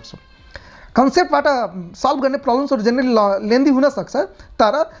गर्न सक्छौँ कन्सेप्टबाट सल्भ गर्ने प्रब्लम्सहरू जेनरली लेन्दी हुनसक्छ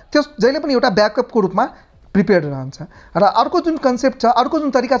तर त्यो जहिले पनि एउटा ब्याकअपको रूपमा प्रिपेयर्ड रहन्छ र अर्को जुन कन्सेप्ट छ अर्को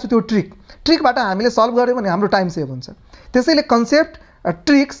जुन तरिका छ त्यो ट्रिकबाट हामीले सल्भ गऱ्यो भने हाम्रो टाइम सेभ हुन्छ त्यसैले कन्सेप्ट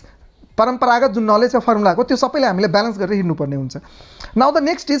ट्रिक्स परम्परागत जुन नलेज छ फर्मुलाको त्यो सबैले हामीले ब्यालेन्स गरेर हिँड्नुपर्ने हुन्छ now the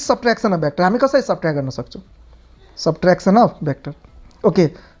next is subtraction of vector हामी कसरी सब्ट्र्याक्ट गर्न सक्छौँ subtraction of vector okay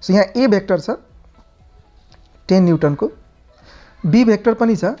so यहाँ ए भेक्टर छ 10 न्युटनको बी भेक्टर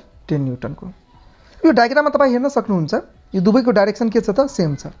पनि छ 10 न्युटनको यो डायग्राममा तपाईँ हेर्न सक्नुहुन्छ यो दुवैको डाइरेक्सन के छ त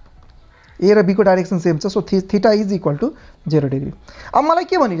सेम छ ए र बी को डाइरेक्सन सेम छ so theta is equal two 0 degree अब मलाई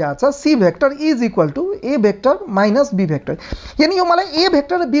के भनिरहेको छ C vector is equal two A vector minus be vector यानी यो मलाई ए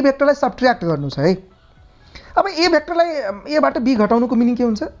भेक्टर र बी भेक्टरलाई सब्ट्र्याक्ट गर्नु छ है अब ए भेक्टरलाई एबाट बी घटाउनुको मिनिङ के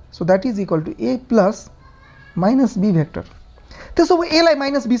हुन्छ so that is equal two A plus minus be vector त्यसो भए एलाई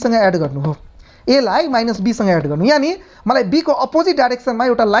माइनस बीसँग एड गर्नु हो एलाई माइनस बीसँग एड गर्नु यानी मलाई बी को अपोजिट डाइरेक्सनमा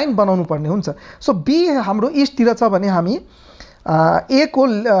एउटा लाइन बनाउनु पर्ने हुन्छ सो बी हाम्रो इस्टतिर छ भने हामी ए को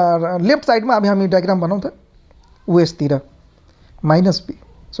लेफ्ट साइडमा अब हामी डायग्राम बनाउँ त वेस्टतिर minus be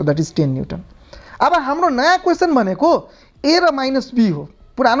so that is 10 newton अब हाम्रो नयाँ क्वेसन भनेको ए र माइनस बी हो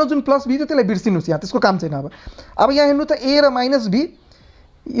पुरानो जुन प्लस बी थियो त्यसलाई बिर्सिनुहोस् यहाँ त्यसको काम छैन अब यहाँ हेर्नु त ए र माइनस बी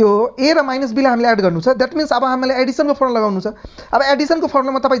यो ए र माइनस बीलाई हामीले एड गर्नु छ द्याट मिन्स अब हामीले एडिसनको फर्मुला लगाउनु छ अब एडिसनको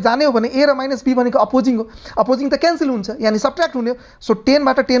फर्मुलामा तपाईँ जाने हो भने ए र माइनस बी भनेको अपोजिङ हो अपोजिङ त क्यान्सल हुन्छ यानी सब्ट्र्याक्ट हुने हो सो 10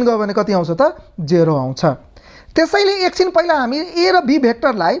 बाट 10 गयो भने कति आउँछ त 0 आउँछ त्यसैले एकछिन पहिला हामी ए र बी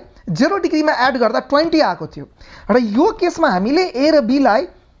भेक्टरलाई 0 डिग्रीमा एड गर्दा 20 आएको थियो र यो केसमा हामीले ए र बीलाई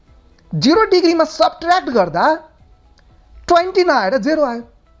 0 डिग्रीमा सब्ट्र्याक्ट गर्दा 20 नआएर 0 आयो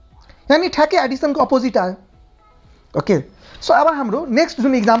यानी ठ्याक्कै एडिसनको अपोजिट आयो ओके सो अब हाम्रो नेक्स्ट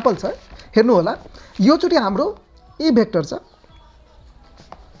जुन इक्जाम्पल छ हेर्नु होला योचोटि हाम्रो ए भेक्टर छ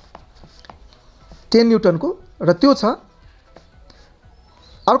 10 न्युटनको र त्यो छ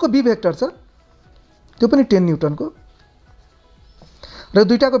अर्को बी भेक्टर छ त्यो पनि 10 न्युटनको र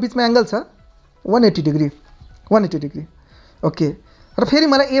दुईटाको बिचमा एंगल छ 180 डिग्री ओके र फेरि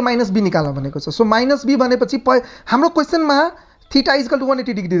मलाई ए माइनस बी निकाल्न भनेको छ सो माइनस बी भनेपछि हाम्रो क्वेसनमा theta is equal two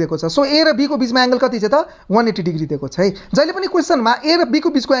 180 degree दिएको छ सो ए र बी को बिचमा एंगल कति छ त 180 डिग्री दिएको छ है जहिले पनि क्वेसनमा ए र बी को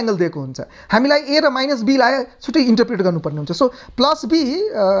बिचको एंगल दिएको हुन्छ हामीलाई ए र माइनस बी लाई छुट्टै इन्टरप्रेट गर्नुपर्ने हुन्छ सो प्लस बी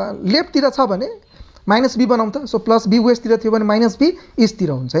लेफ्टतिर छ भने माइनस बी बनाउँ त सो प्लस बी वेस्टतिर थियो भने माइनस बी इस्टतिर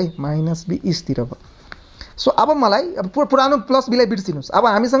हुन्छ है माइनस बी इस्टतिर भयो सो अब मलाई अब पुरानो प्लस बीलाई बिर्सिनुहोस् अब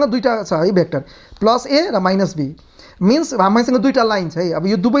हामीसँग दुईटा छ है भेक्टर प्लस ए र माइनस बी मीन्स हामीसँग दुईटा लाइन छ है अब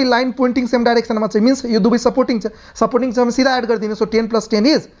यो दुवै लाइन पोइन्टिङ सेम डाइरेक्सनमा छ मीन्स यो दुवै सपोर्टिङ छ भने सिधा एड गरिदिनु सो 10 + 10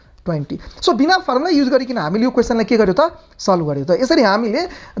 इज 20 सो बिना फर्मुला युज गरिकन हामीले यो क्वेसनलाई के गर्यो त सल्भ गर्यो त यसरी हामीले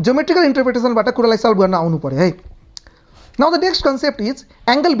ज्योमेट्रिकल इन्टरप्रिटेसनबाट कुरालाई सल्भ गर्न आउनु पर्यो है now the next concept is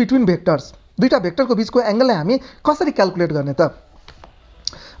angle between vectors दुईटा भेक्टरको बीचको एंगललाई हामी कसरी क्याल्कुलेट गर्ने त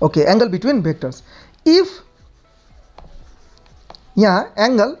okay angle between vectors if यहाँ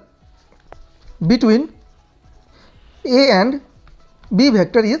angle between A and be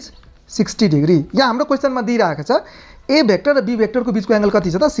vector is 60 degree. यहाँ हाम्रो क्वेसनमा दिइरहेको छ ए भेक्टर र बी भेक्टरको बिचको एंगल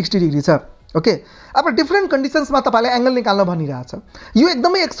कति छ त 60 डिग्री छ। ओके, अब डिफ्रेन्ट कन्डिसन्समा तपाईलाई एंगल निकाल्न भनिरहेछ। यो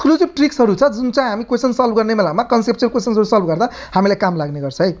एकदमै एक्सक्लुसिभ ट्रिक्सहरू छ जुन चाहिँ हामी क्वेसन सल्भ गर्ने बेलामा कन्सेप्चुअल क्वेसन्सहरू सल्भ गर्दा हामीलाई काम लाग्ने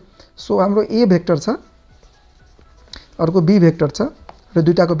गर्छ है। सो हाम्रो ए भेक्टर छ, अर्को बी भेक्टर छ र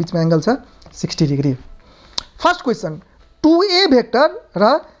दुईटाको बिचमा एंगल छ 60 degree. First question 2a vector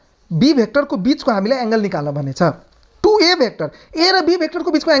र बी भेक्टरको बिचको हामीलाई एंगल निकाल्न भनेछ। 2a भेक्टर ए र बी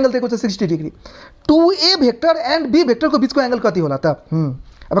भेक्टरको बिचको एंगल दिएको छ 60 degree. 2a vector and be भेक्टरको बिचको एंगल कति होला त?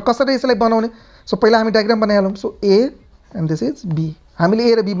 अब कसरी यसलाई बनाउने? सो पहिला हामी diagram बनाइहालौँ। So A and this is be. हामीले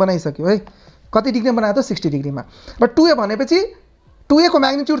ए र बी बनाइसक्यौँ है। कति डिग्री बनायो त 60 डिग्रीमा। बट 2a भनेपछि 2a को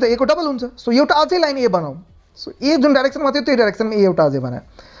म्याग्निट्युड त a को डबल हुन्छ। सो एउटा अझै लाइन ए बनाऊ। सो ए जुन डाइरेक्सनमा थियो त्यही डाइरेक्सनमा ए एउटा अझै बनायो।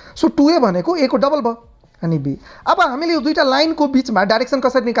 सो 2a भनेको a को डबल भयो अनि बी। अब हामीले यो दुईटा लाइनको बिचमा डाइरेक्सन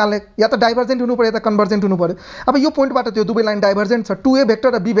कसरी निकाल्ने? या त डाइभर्जेन्ट हुनु पर्यो या त कन्भर्जेन्ट हुनु पर्यो। अब यो पोइन्टबाट त्यो दुवै लाइन डाइभर्जेन्ट छ। 2a भेक्टर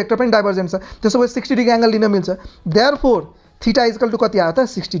र बी भेक्टर पनि डाइभर्जेन्ट छ। त्यसो भए 60 डिग्री एंगल लिन मिल्छ। Therefore theta is equal to कति आयो त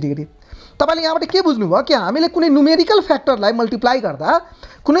 60 डिग्री। तपाईले यहाँबाट के बुझ्नुभयो कि हामीले कुनै न्युमेरिकल फ्याक्टरलाई मल्टिप्लाई गर्दा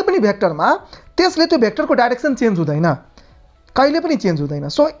कुनै पनि भेक्टरमा त्यसले त्यो भेक्टरको डाइरेक्सन चेन्ज हुँदैन, कहिले पनि चेन्ज हुँदैन।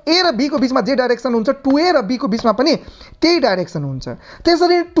 सो ए र बी को बिचमा जे डाइरेक्सन हुन्छ 2a र बी को बिचमा पनि त्यही डाइरेक्सन हुन्छ।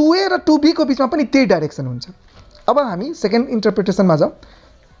 त्यसरी 2a र 2b को बिचमा पनि त्यही डाइरेक्सन हुन्छ। अब हामी सेकेन्ड इन्टरप्रिटेसनमा जाउँ।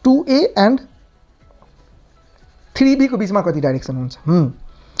 2a एन्ड 3b को बिचमा कति डाइरेक्सन हुन्छ?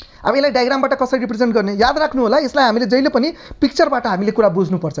 अब यसलाई डायग्रामबाट कसरी रिप्रेजेन्ट गर्ने? याद राख्नु होला, यसलाई हामीले जहिले पनि पिक्चरबाट हामीले कुरा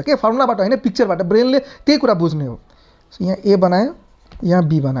बुझ्नुपर्छ के, फर्मुलाबाट होइन, पिक्चरबाट। ब्रेनले त्यही कुरा बुझ्ने हो। सो यहाँ ए बनायो, यहाँ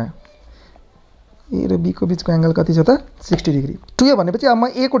बी बनायो। ए र बी को बिचको एंगल कति छ त 60 डिग्री। 2a भनेपछि अब म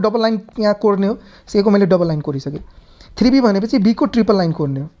ए को डबल लाइन यहाँ कोर्ने हो। सो ए को मैले डबल लाइन कोरिसकेँ। 3b भनेपछि बी को ट्रिपल लाइन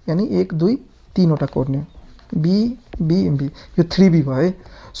कोर्ने हो, यानी 1 2 3 वटा कोर्ने हो। बी बी बी, यो 3b भयो है।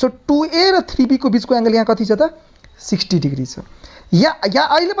 सो 2a र 3b को बिचको एंगल यहाँ कति छ त 60 डिग्री छ। या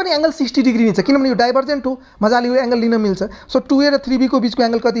अहिले पनि एंगल 60 डिग्री नै छ किनभने यो डाइभर्जेन्ट हो, मजाले यो एंगल लिन मिल्छ। सो 2a र 3b को बिचको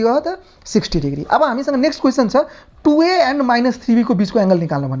एंगल कति हो त 60 डिग्री। अब हामीसँग नेक्स्ट क्वेसन छ 2a एन्ड -3b को बिचको एंगल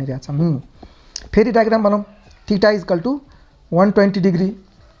निकाल्न भनिरहेछ। फेरि डायग्राम बनाऊ। Theta is equal to 120 degree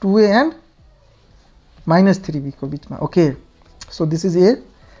 2a and -3b को बिचमा। Okay, so this is A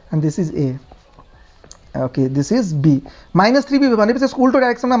and this is a. Okay, this is be. -3b भनेपछि यसको उल्टो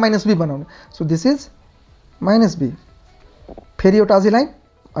डाइरेक्सनमा -b बनाउने। So this is -b। फेरि एउटा अझै लाइन,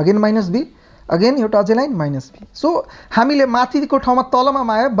 अगेन -b, अगेन एउटा अझै लाइन -b। सो हामीले माथिको ठाउँमा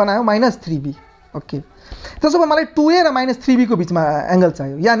तलमा बनायो -3b। ओके, त्यसो भए मलाई 2a र -3b को बिचमा एंगल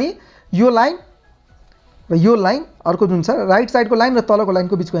चाहियो, यानी यो लाइन र यो लाइन, अर्को जुन छ राइट साइडको लाइन र तलको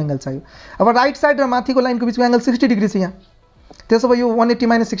लाइनको बिचको एंगल चाहियो। अब राइट साइड र माथिको लाइनको बिचको एंगल 60 डिग्री छ यहाँ। त्यसो भए यो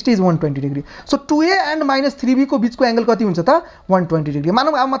 180 - 60 is 120 degree. So 2a and -3b को बिचको एंगल कति हुन्छ त 120 डिग्री।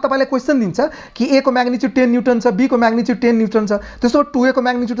 मानौँ अब म तपाईलाई क्वेसन दिन्छ कि a को म्याग्निट्युड 10 न्युटन छ, b को म्याग्निट्युड 10 न्युटन छ। त्यसो 2a को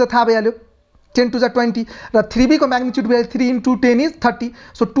म्याग्निट्युड त थाहा भइहाल्यो, 10 टु 20, र 3b को म्याग्निट्युड 3 × 10 इज 30।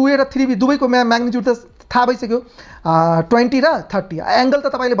 सो 2a र 3b दुवैको म्याग्निट्युड त थाहा भइसक्यो, 20 र 30। एंगल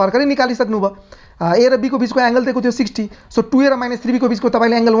त तपाईले भर्खरै निकालिसक्नुभयो। ए र बी को बिचको एंगल दिएको थियो 60। सो 2a र -3b को बिचको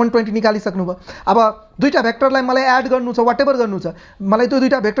तपाईले एंगल 120 निकालिसक्नुभयो। अब दुईटा भेक्टरलाई मलाई एड गर्नु छ, वाटेभर गर्नु छ, मलाई त्यो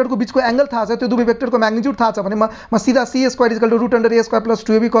दुईटा भेक्टरको बिचको एंगल थाहा छ, त्यो दुवै भेक्टरको म्याग्निट्युड थाहा छ भने म सिधा c² = √a² +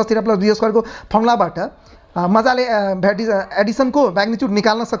 2ab cos θ + b² को फर्मुलाबाट मजाले एडिसनको म्याग्निट्युड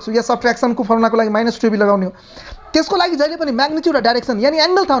निकाल्न सक्छु, या सब्ट्र्याक्सनको फर्मुलाको लागि -2ab लगाउने हो। त्यसको लागि जहिले पनि म्याग्निट्युड र डाइरेक्सन, यानी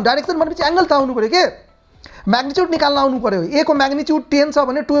एंगल थाहा, डाइरेक्सन भनेपछि एंगल थाहा हुनु पर्यो के, म्याग्निट्युड निकाल्न आउनु पर्यो। ए को म्याग्निट्युड 10 छ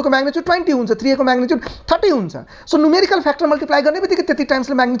भने 2a को म्याग्निट्युड 20 हुन्छ, 3a को म्याग्निट्युड 30 हुन्छ। सो न्युमेरिकल फ्याक्टर मल्टिप्लाई गर्ने बित्तिकै त्यति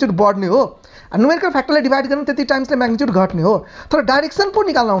टाइम्सले म्याग्निट्युड बढ्ने हो, न्युमेरिकल फ्याक्टरले डिभाइड गर्ने त्यति टाइम्सले म्याग्निट्युड घट्ने हो, तर डाइरेक्सन पो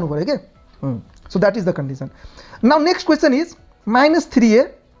निकाल्न आउनु पर्यो के। So that is the condition. Now next question is -3a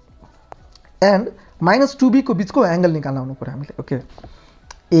and -2b को बिचको एंगल निकाल्न आउनु पर्यो हामीले। ओके,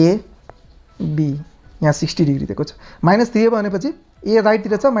 ए बी यहाँ 60 डिग्री दिएको छ। -3a भनेपछि ए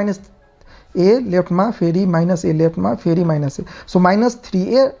राइटतिर छ, -a लेफ्टमा, फेरि -a लेफ्टमा, फेरि -a। सो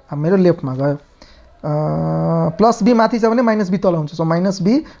 -3a मेरो लेफ्टमा गयो, +b माथि छ भने -b तल हुन्छ। सो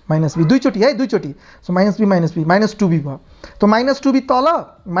 -b दुईचोटि है, दुईचोटि। सो -b -2b भयो। त -2b तल,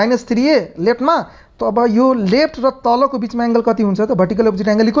 -3a लेफ्टमा। त अब यो लेफ्ट र तलको बिचमा एंगल कति हुन्छ त भर्टिकल अपोजिट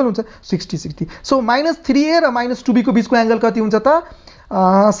एंगल इक्वल हुन्छ 60 60। सो -3a र -2b को बिचको एंगल कति हुन्छ त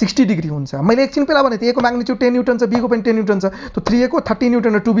 60 डिग्री हुन्छ। मैले एकछिन पहिला भने थिएँ a को म्याग्निट्युड 10 न्युटन छ, b को पनि 10 न्युटन छ। त 3a को 30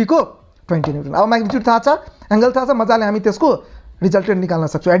 न्युटन र 2b को 20 न्युटन। अब म्याग्निट्युड थाहा छ, एंगल थाहा छ, मजाले हामी त्यसको रिजल्टेन्ट निकाल्न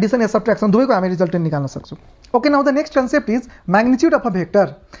सक्छौँ, एडिसन या सब्ट्र्याक्सन दुवैको हामी रिजल्टेन्ट निकाल्न सक्छौँ। Okay, now the next concept is magnitude of a vector.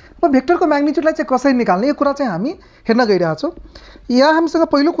 अब भेक्टरको म्याग्निट्युडलाई चाहिँ कसरी निकाल्ने यो कुरा चाहिँ हामी हेर्न गइरहेछौँ। यहाँ हामीसँग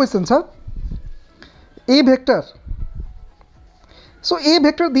पहिलो क्वेसन छ ए भेक्टर। सो ए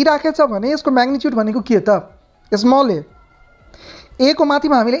भेक्टर दिइराखेको छ भने यसको म्याग्निट्युड भनेको के त स्मल ए को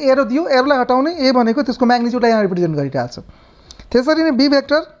माथिमा हामीले एरो दियो, एरोलाई हटाउने, ए भनेको त्यसको म्याग्निट्युडलाई यहाँ रिप्रेजेन्ट गरिरहेछ। त्यसरी नै बी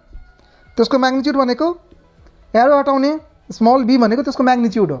भेक्टर त्यसको म्याग्निट्युड भनेको एरो हटाउने, स्मल बी भनेको त्यसको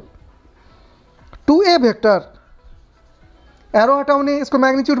म्याग्निट्युड हो। 2a भेक्टर एरो हटाउने, यसको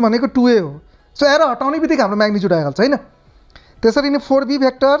म्याग्निट्युड भनेको 2a हो। सो एरो हटाउने बित्तिकै हाम्रो म्याग्निट्युड आइहाल्छ हैन। त्यसरी नै 4b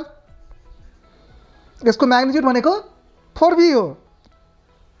भेक्टर यसको म्याग्निट्युड भनेको 4b हो,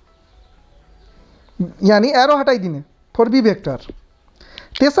 यानी एरो हटाइदिने 4b भेक्टर।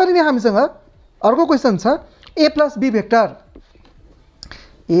 त्यसरी नै हामीसँग अर्को क्वेसन छ a plus b vector,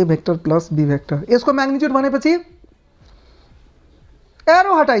 a vector plus b vector, यसको म्याग्निट्युड भनेपछि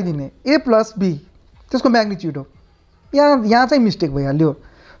एरो हटाइदिने a प्लस b त्यसको म्याग्निट्युड हो। यहाँ चाहिँ मिस्टेक भइहाल्यो।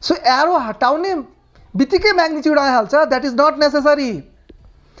 सो एरो हटाउने बित्तिकै म्याग्निट्युड आइहाल्छ, that is not necessary.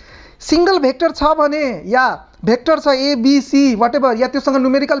 Single vector छ भने या भेक्टर छ a b c what ever, या त्योसँग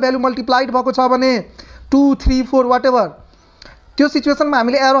न्युमेरिकल भ्यालु मल्टिप्लाइड भएको छ भने 2 3 4 वाट एभर, त्यो सिचुएसनमा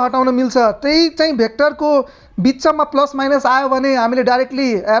हामीले एरो हटाउन मिल्छ। त्यही चाहिँ भेक्टरको बिचमा प्लस माइनस आयो भने हामीले डाइरेक्टली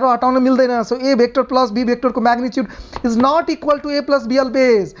एरो हटाउन मिल्दैन। So A vector plus be भेक्टरको magnitude is not equal to A plus be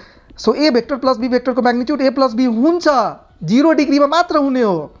always. So A vector plus be भेक्टरको magnitude A plus be हुन्छ, 0 डिग्रीमा मात्र हुने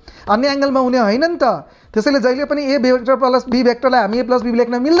हो, अन्य एंगलमा हुने होइन नि त। त्यसैले जहिले पनि ए भेक्टर प्लस बी भेक्टरलाई हामी ए प्लस बी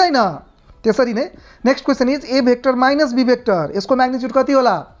लेख्न मिल्दैन। त्यसरी नै next question is a vector minus be vector, यसको म्याग्निट्युड कति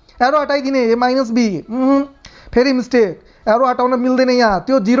होला? एरो हटाइदिने ए माइनस बी, फेरि मिस्टेक, एरो हटाउन मिल्दैन यहाँ,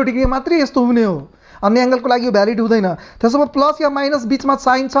 त्यो 0 डिग्री मात्रै यस्तो हुने हो, अन्य एंगलको लागि यो भ्यालिड हुँदैन। त्यसोमा प्लस या माइनस बिचमा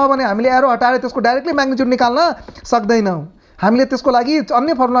साइन छ भने हामीले एरो हटाएर त्यसको डाइरेक्टली म्याग्निट्युड निकाल्न सक्दैनौँ, हामीले त्यसको लागि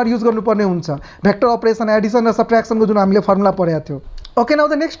अन्य फर्मुला युज गर्नुपर्ने हुन्छ, भेक्टर अपरेसन, एडिसन र सब्ट्र्याक्सनको जुन हामीले फर्मुला पढेका थियौँ। Okay, now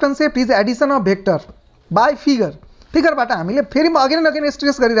the next concept is Edison of vector by figure. फिगरबाट हामीले फेरि म अगेन अगेन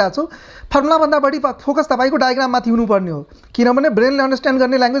स्ट्रेस गरिरहेको छु, फर्मुलाभन्दा बढी फोकस तपाईँको डायग्राममाथि हुनुपर्ने हो, किनभने ब्रेनले अन्डरस्ट्यान्ड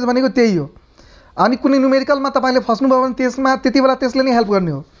गर्ने ल्याङ्ग्वेज भनेको त्यही हो। अनि कुनै न्युमेरिकलमा तपाईँले फस्नुभयो भने त्यसमा त्यति बेला त्यसले नै हेल्प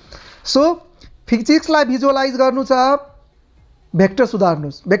गर्ने हो। सो फिजिक्सलाई भिजुअलाइज गर्नु छ, भेक्टर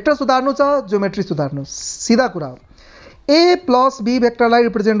सुधार्नुहोस्, भेक्टर सुधार्नु छ, ज्योमेट्री सुधार्नुहोस्, सिधा कुरा हो। ए प्लस बी भेक्टरलाई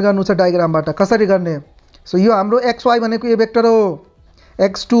रिप्रेजेन्ट गर्नु छ डायग्रामबाट, कसरी गर्ने? सो यो हाम्रो एक्स वाई भनेको ए भेक्टर हो,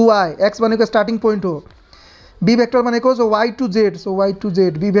 एक्स टू वाई, एक्स भनेको स्टार्टिङ पोइन्ट हो, बी भेक्टर भनेको so Y two Z, so Y two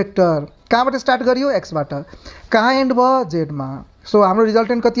Z be vector कहाँबाट स्टार्ट गरियो? एक्सबाट, कहाँ एन्ड भयो? जेडमा। सो हाम्रो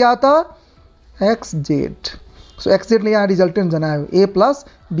रिजल्टेन्ट कति आयो त? X Z. सो एक्स जेडले यहाँ resultant जनायो A plus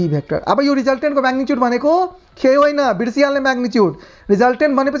be vector. अब यो रिजल्टेन्टको म्याग्निट्युड भनेको के होइन, बिर्सिहाल्ने म्याग्निट्युड।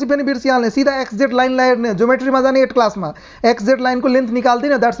 रिजल्टेन्ट भनेपछि पनि बिर्सिहाल्ने, सिधा एक्स जेड लाइनलाई हेर्ने, ज्योमेट्रीमा जाने 8 क्लासमा एक्स जेड लाइनको length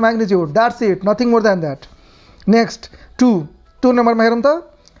निकाल्दिनँ, that's magnitude, that's it, nothing more than that. Next 2 नम्बरमा हेरौँ त,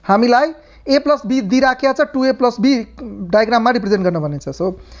 हामीलाई ए प्लस बी दिइराखेको छ, 2a प्लस बी डायग्राममा रिप्रेजेन्ट गर्न भनेको छ।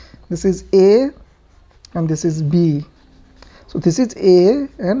 So this is A and this is be, so this is A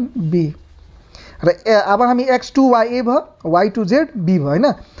and be र अब हामी एक्स टू वाई ए भयो, वाई टू जेड बी भयो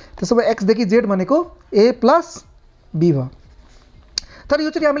होइन। त्यसो भए एक्सदेखि जेड भनेको ए प्लस बी भयो। तर यो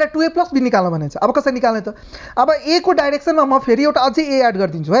चाहिँ हामीलाई 2a प्लस बी निकाल्न भनेको छ। अब कसरी निकाल्ने त? अब ए को डाइरेक्सनमा म फेरि एउटा अझै ए एड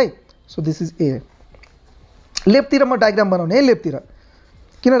गरिदिन्छु है। सो दिस इज ए, लेफ्टतिर म डायग्राम बनाउने है, लेफ्टतिर,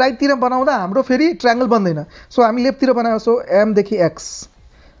 किन राइटतिर बनाउँदा हाम्रो फेरि ट्रायंगल बन्दैन। सो हामी लेफ्टतिर बनायो, so एमदेखि x,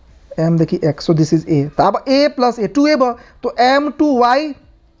 एमदेखि x, so this is a. त अब ए प्लस ए 2a भयो, तो एम टू वाई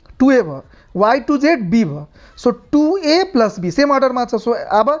 2a भयो, वाई टू जेड बी भयो। So 2a plus be same अर्डरमा छ। सो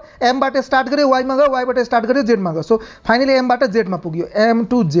अब एमबाट स्टार्ट गऱ्यो, वाईमा गयो, वाईबाट स्टार्ट गऱ्यो, जेडमा गयो, सो फाइनली एमबाट जेडमा पुग्यो, am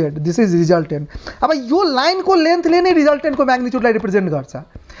two Z, this is resultant. अब यो लाइनको लेन्थले नै रिजल्टेन्टको म्याग्निट्युडलाई रिप्रेजेन्ट गर्छ।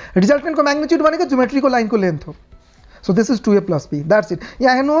 रिजल्टेन्टको म्याग्निट्युड भनेको ज्योमेट्रीको लाइनको लेन्थ हो। So this is 2a plus be, that's it.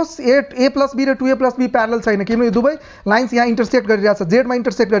 यहाँ हेर्नुहोस्, ए प्लस बी र 2a प्लस बी प्यारल छैन, किनभने यो दुवै लाइन्स यहाँ इन्टरसेक्ट गरिरहेको छ, जेडमा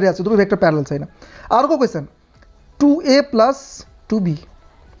इन्टरसेक्ट गरिरहेको छ, दुवै भेक्टर प्यारल छैन। अर्को क्वेसन 2a प्लस 2b,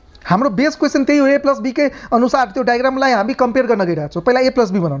 हाम्रो बेस क्वेसन त्यही हो, ए प्लस बी के अनुसार त्यो डायग्रामलाई हामी कम्पेयर गर्न गइरहेको छौँ। पहिला ए प्लस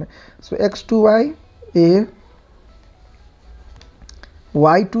बी बनाउने, so x two Y A,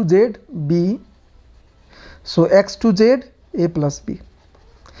 Y two Z be, so x two Z A plus be,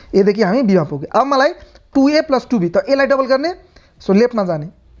 एदेखि हामी बीमा पुग्यो। अब मलाई 2a प्लस 2b, त एलाई डबल गर्ने, सो लेफ्टमा जाने,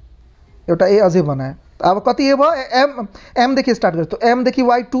 एउटा ए अझै बनायो। अब कति ए भयो? एमदेखि स्टार्ट गर्यो, त एमदेखि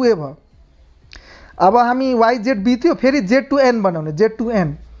वाई 2a भयो। अब हामी वाई जेड बी थियो, फेरि जेड टू एन बनाउने, Z two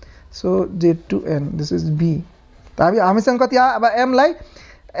an, so Z two an, this is be. त हामीसँग कति आयो? अब एमलाई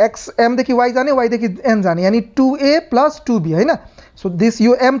एक्स, एमदेखि वाई जाने, वाईदेखि एन जाने, यानि 2a प्लस 2b होइन। सो दिस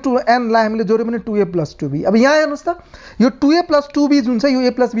यो एम टू एनलाई हामीले जोड्यो भने 2a प्लस 2b। अब यहाँ हेर्नुहोस् त, यो 2a प्लस 2b जुन छ यो ए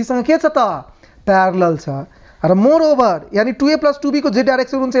प्लस बीसँग के छ त? प्यारलल छ। र मोर ओभर, यानी 2a प्लस 2b को जे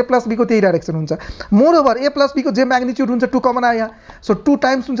डाइरेक्सन हुन्छ, ए प्लस बी को त्यही डाइरेक्सन हुन्छ। More over A plus be को जे म्याग्निट्युड हुन्छ 2 कमन आयो यहाँ, सो 2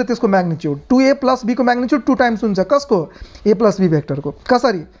 टाइम्स हुन्छ त्यसको म्याग्निट्युड। 2a प्लस बी को म्याग्निट्युड 2 टाइम्स हुन्छ, कसको? ए प्लस बी भेक्टरको।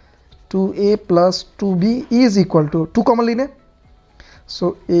 कसरी? 2a plus 2b is equal to 2 common लिने सो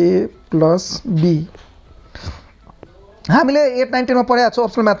a plus b हामीले 8 9 10 मा पढेको छौं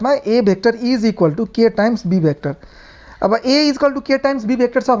अप्सनल म्याथमा a vector is equal to k times b vector अब a is equal to k times b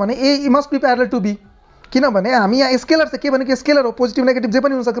vector छ भने a must be parallel to b किनभने हामी यहाँ स्केलर छ के भनेको स्केलर हो पोजिटिभ नेगेटिभ जे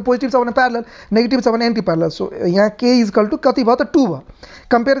पनि हुन सक्छ पोजिटिभ छ भने प्यारलल नेगेटिभ छ भने एन्टी प्यारलल सो यहाँ k इज इक्वल टु कति भयो त 2 भयो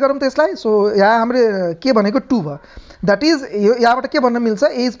कम्पेयर गरौँ त यसलाई सो यहाँ हाम्रो के भनेको 2 भयो दैट इज यहाँबाट के भन्न मिल्छ a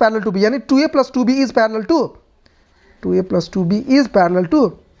is parallel to b यानी 2a plus 2b is parallel to 2a plus 2b is parallel to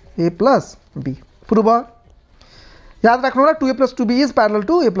a plus b prove भयो याद राख्नु होला 2a plus 2b is parallel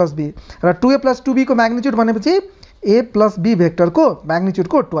to a plus b र 2a plus 2b को magnitude भनेपछि a plus b vector को magnitude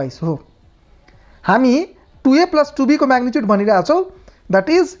को twice हो हामी 2a plus 2b को म्याग्निट्युड भनिरहेका छौं that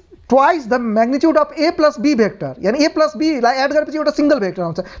is twice the magnitude of a plus b vector यानी a plus b लाई एड गरेपछि एउटा सिंगल भेक्टर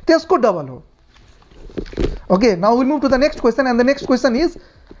आउँछ त्यसको डबल हो okay now we move to the next question and the next question is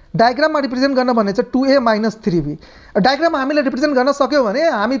डायग्राममा represent गर्न भने चाहिँ 2a minus 3b डायग्राममा हामीले रिप्रेजेन्ट गर्न सक्यौ भने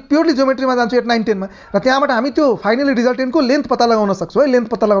हामी प्योरली ज्योमेट्रीमा जान्छौं 8 9 10 मा र त्यहाँबाट हामी त्यो फाइनली रिजल्टेन्टको लेन्थ पत्ता लगाउन सक्छौं है लेन्थ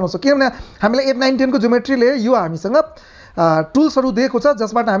पत्ता लगाउन सक्छौं किनभने हामीले 8 9 10 को ज्योमेट्रीले यो हामीसँग टुल्सहरु दिएको छ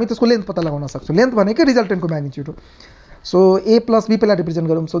जसबाट हामी त्यसको लेन्थ पत्ता लगाउन सक्छौं लेन्थ भनेकै रिजल्टेन्टको म्याग्निट्युड हो सो a plus b पहिला रिप्रेजेन्ट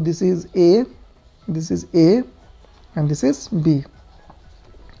गरौँ so this is a and this is b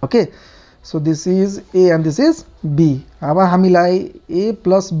okay so this is a and this is b अब हामीलाई a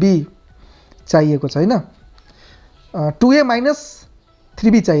plus b चाहिएको छ हैन 2a minus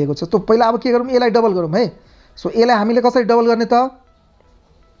 3b चाहिएको छ त पहिला अब के गरौँ a लाई डबल गरौँ है सो a लाई हामीले कसरी डबल गर्ने त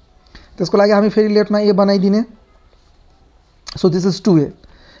त्यसको लागि हामी फेरि लेफ्टमा a बनाइदिने so this is 2a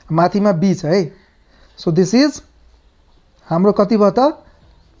माथिमा b छ है सो दिस इज हाम्रो कति भयो त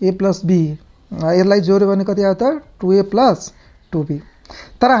a plus b यसलाई जोड्यो भने कति आयो त 2a plus 2b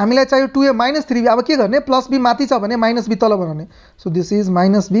तर हामीलाई चाहियो 2a minus 3b अब के गर्ने प्लस b माथि छ भने माइनस b तल बनाउने so this is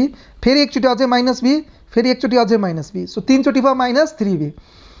minus b फेरि एकचोटी अझै माइनस b फेरि एकचोटी अझै माइनस b सो तीन चोटी भयो माइनस 3b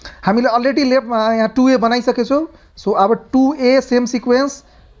हामीले अलरेडी लेफ्टमा यहाँ 2a बनाइसकेको छौं सो अब 2a सेम सिक्वेन्स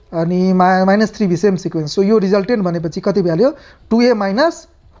अनि minus 3b same sequence so यो रिजल्टेन्ट भनेपछि कति भ्याल्यु 2a minus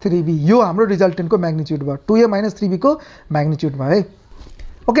 3b यो हाम्रो रिजल्टेन्टको म्याग्निट्युड भयो 2a minus 3b को म्याग्निट्युड भयो है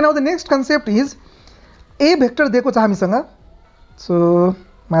okay now the next concept is a vector दिएको छ हामीसँग सो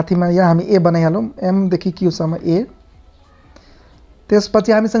माथिमा यहाँ हामी a बनाइहालौं m देखि q सम्म a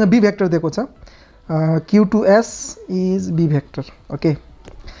त्यसपछि हामीसँग b भेक्टर दिएको छ q to s is b vector okay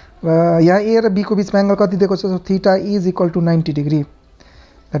र यहाँ a र b को बीचमा एंगल कति दिएको छ so theta is equal to 90 degree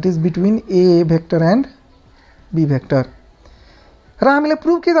that is between a vector and b vector र हामीले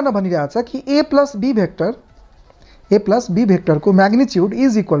प्रुभ के गर्न भनिरहेको छ कि a plus b भेक्टर को magnitude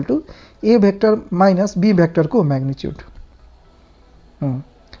is equal to a vector minus b vector को म्याग्निट्युड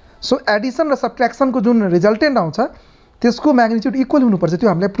सो एडिसन र सब्ट्र्याक्सन को जुन रिजल्टेन्ट आउँछ त्यसको म्याग्निट्युड इक्वल हुनुपर्छ त्यो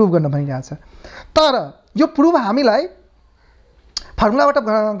हामीले प्रुभ गर्न भनिरहेको छ तर यो प्रुभ हामीलाई फर्मुलाबाट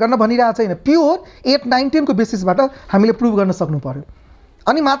गर्न भनिरहेको छैन प्योर 8 9 10 को बेसिसबाट हामीले प्रुभ गर्न सक्नु पर्यो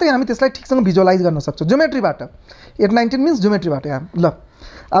अनि मात्रै हामी त्यसलाई ठिकसँग भिजुअलाइज गर्न सक्छौं ज्योमेट्रीबाट 8 9 10 मिन्स ज्योमेट्रीबाट ल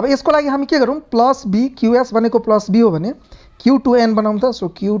अब यसको लागि हामी के गरौँ प्लस b qs भनेको प्लस b हो भने q to n बनाउँ त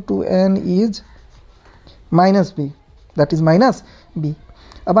so q to n is minus b that is minus b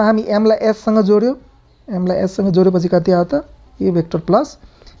अब हामी m लाई s सँग जोड्योपछि कति आयो त a vector plus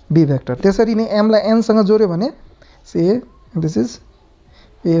b vector त्यसरी नै m लाई n सँग जोड्यो भने से this is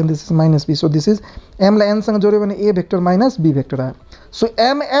a and this is minus b so this is m लाई n सँग जोड्यो भने a vector minus b vector आयो सो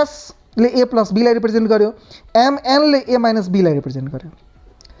ms ले a plus b लाई रिप्रेजेन्ट गर्यो mn ले a minus b लाई रिप्रेजेन्ट गर्यो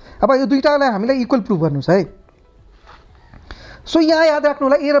अब यो दुईटालाई हामीलाई इक्वल प्रुभ गर्नु छ है सो यहाँ याद राख्नु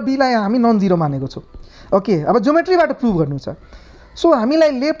होला a र b लाई हामी नन जीरो मानेको छौं ओके अब ज्योमेट्रीबाट प्रुभ गर्नु छ सो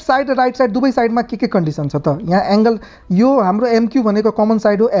हामीलाई लेफ्ट साइड र राइट साइड दुवै साइडमा के कन्डिसन छ त यहाँ एंगल यो हाम्रो mq भनेको कमन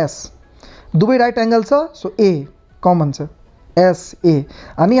साइड हो s दुवै राइट एंगल छ सो a कमन छ s a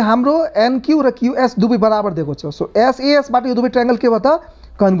अनि हाम्रो nq र qs दुवै बराबर दिएको छ सो s as बाट यो दुवै ट्रायंगल के भयो त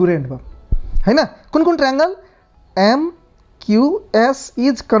कन्ग्रुएन्ट भयो हैन कुन कुन triangle m q s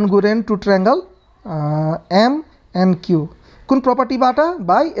is कन्ग्रुएन्ट to triangle m and q कुन प्रपर्टीबाट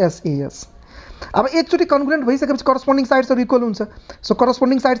बाइ s as अब एकचोटी कन्ग्रुएन्ट भइसकेपछि करस्पोन्डिङ साइड्सहरु इक्वल हुन्छ सो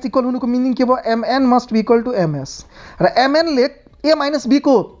करस्पोन्डिङ साइड्स इक्वल हुनुको मिनिङ के भयो mn must be equal to ms र mn ले a minus b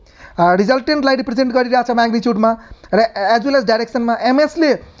को रिजल्टेन्टलाई रिप्रेजेन्ट गरिरहेछ म्याग्निट्युडमा र एज वेल एज डाइरेक्सनमा ms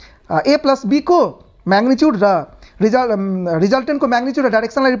ले a plus b को म्याग्निट्युड र रिजल्टेन्टको म्याग्निट्युड र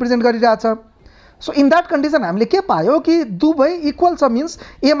डाइरेक्सनलाई रिप्रेजेन्ट गरिरहेछ सो इन दैट कन्डिसन हामीले के पायो कि दुवै इक्वल छ मिन्स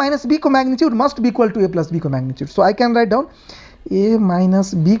a minus b को magnitude must be equal to a plus b को magnitude so I can write down a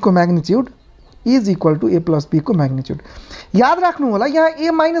minus b को magnitude is equal to a plus b को म्याग्निट्युड याद राख्नु होला यहाँ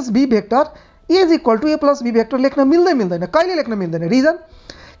a minus b vector is equal to a plus b vector लेख्न मिल्दैन कहिले लेख्न मिल्दैन रिजन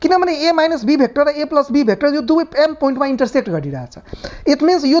किनभने a माइनस b भेक्टर र a प्लस b भेक्टर यो दुवै m पोइन्टमा इन्टरसेक्ट गरिरहेछ। इट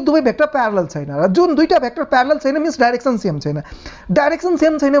मिन्स यो दुवै भेक्टर प्यारलल छैन र जुन दुईटा भेक्टर प्यारलल छैन मिन्स डाइरेक्सन सेम छैन। डाइरेक्सन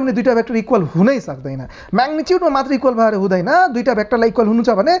सेम छैन भने दुईटा भेक्टर इक्वल हुनै सक्दैन। म्याग्निट्युडमा मात्र इक्वल भएर हुँदैन, दुईटा भेक्टरलाई इक्वल हुनु छ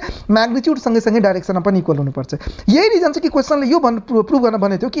भने म्याग्निट्युड सँगै डाइरेक्सनमा पनि इक्वल हुनुपर्छ। यही रिजन चाहिँ कि क्वेसनले यो प्रुभ गर्न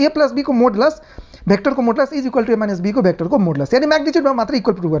भनेको थियो कि a प्लस b को modulus भेक्टरको modulus is equal to a minus b को भेक्टरको मोडुलस, यानी म्याग्निट्युडमा मात्र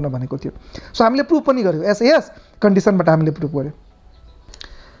इक्वल प्रुभ गर्न भनेको थियो। सो हामीले प्रुभ पनि गर्यौँ, एसएस कन्डिसनबाट हामीले प्रुभ गर्यौँ।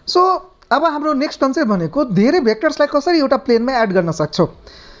 सो अब हाम्रो नेक्स्ट टर्म चाहिँ भनेको धेरै भेक्टर्सलाई कसरी एउटा प्लेनमा एड गर्न सक्छौँ।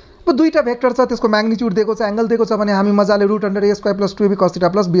 अब दुईटा भेक्टर छ, त्यसको म्याग्निट्युड दिएको छ, एंगल दिएको छ भने हामी मजाले route under a square plus 2ab cos theta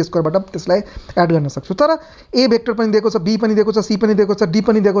plus b स्क्वायरबाट त्यसलाई एड गर्न सक्छौँ। तर a भेक्टर पनि दिएको छ, b पनि दिएको छ, c पनि दिएको छ, d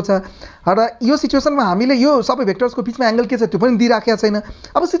पनि दिएको छ र यो सिचुएसनमा हामीले यो सबै भेक्टर्सको बीचमा एंगल के छ त्यो पनि दिइराखेको छैन।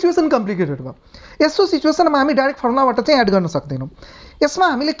 अब सिचुएसन कम्प्लिकेटेड भयो। यस्तो सिचुएसनमा हामी डाइरेक्ट फर्मुलाबाट चाहिँ एड गर्न सक्दैनौँ। यसमा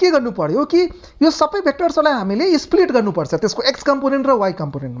हामीले के गर्नु पर्यो कि यो सबै भेक्टर्सलाई हामीले स्प्लिट गर्नुपर्छ त्यसको x कम्पोनेन्ट र y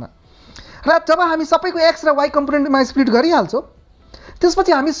कम्पोनेन्टमा। र जब हामी सबैको x र y कम्पोनेन्टमा स्प्लिट गरिहाल्छौँ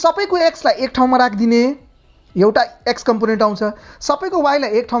त्यसपछि हामी सबैको x लाई एक ठाउँमा राखिदिने एउटा x कम्पोनेन्ट आउँछ, सबैको y लाई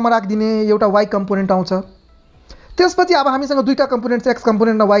एक ठाउँमा राखिदिने एउटा y कम्पोनेन्ट आउँछ। त्यसपछि अब हामीसँग दुईटा कम्पोनेन्ट छ, x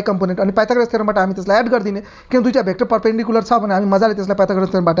कम्पोनेन्ट र y कम्पोनेन्ट, अनि पाइथागोरस थ्योरमबाट हामी त्यसलाई एड गरिदिने। किन दुईटा भेक्टर परपेन्डिकुलर छ भने हामी मजाले त्यसलाई पाइथागोरस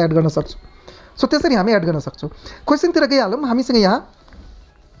थ्योरमबाट एड गर्न सक्छौँ। सो त्यसरी हामी एड गर्न सक्छौँ। क्वेसनतिर गइहालौँ। हामीसँग यहाँ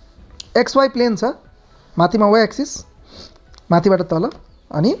xy प्लेन छ, माथिमा y एक्सिस, माथिबाट तल,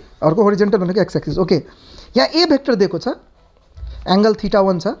 अनि अर्को होरिजेन्टल भनेको x एक्सिस। ओके, यहाँ a भेक्टर दिएको छ, एंगल थीटा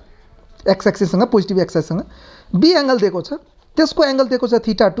 1 छ x एक्सिससँग, positive x एक्सिससँग। b angle दिएको छ, त्यसको एंगल दिएको छ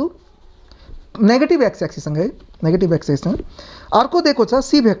थीटा 2 नेगेटिभ x एक्सिससँग है, नेगेटिभ x एक्सिससँग। अर्को दिएको छ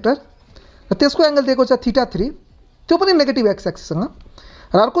c भेक्टर र त्यसको एंगल दिएको छ थीटा 3, त्यो पनि नेगेटिभ x एक्सिससँग।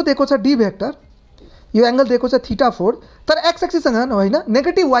 र अर्को दिएको छ d भेक्टर, यो एंगल दिएको छ थीटा 4 तर x एक्सिससँग होइन,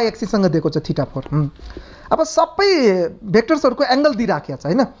 नेगेटिभ y एक्सिससँग दिएको छ थीटा 4। अब सबै भेक्टर्सहरूको एंगल दिइराखेको छ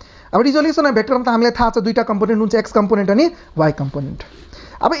हैन। अब रिजोल्युसन अफ भेक्टरमा त हामीलाई थाहा छ दुईटा कम्पोनेन्ट हुन्छ, x कम्पोनेन्ट अनि y कम्पोनेन्ट।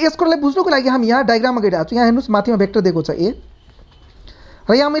 अब यसकोलाई बुझ्नुको लागि हामी यहाँ डायग्राममा गइरहेको छौँ। यहाँ हेर्नुस्, माथिमा भेक्टर दिएको छ a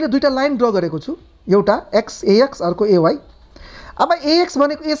र यहाँ मैले दुईटा लाइन ड्र गरेको छु, एउटा x ax अर्को ay। अब ax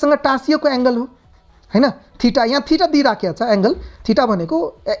भनेको a सँग टाँसिएको एंगल हो हैन, थीटा, यहाँ थीटा दिइराखेको छ एंगल, थीटा भनेको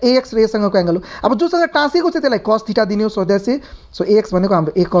ax र a सँगको एंगल हो। अब जोसँग टाँसिएको छ त्यसलाई cos थीटा दिने हो, सो ax भनेको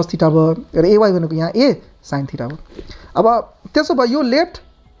हाम्रो a cos थीटा भयो र ay भनेको यहाँ a sin थीटा हो। अब त्यसो भए यो लेफ्ट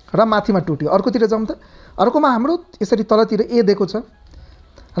र माथिमा टुट्यो। अर्कोतिर जाउँ त, अर्कोमा हाम्रो यसरी तलतिर a दिएको छ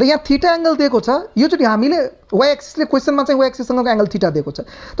र यहाँ थीटा एंगल दिएको छ। योचोटि हामीले y एक्सिसले क्वेसनमा चाहिँ y एक्सिससँगको एंगल थीटा दिएको छ।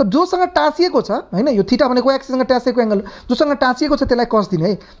 त जोसँग टाँसिएको छ हैन, यो थीटा भनेको y एक्सिससँग टाँसिएको एंगल, जोसँग टाँसिएको छ त्यसलाई cos दिने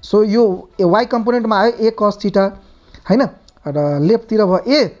है। सो यो y कम्पोनेन्टमा आयो a cos थीटा हैन, र लेफ्टतिर भयो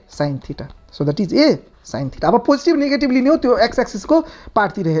a sin theta, so that is a sin theta. अब पोजिटिभ नेगेटिभ लिने हो, त्यो x एक्सिसको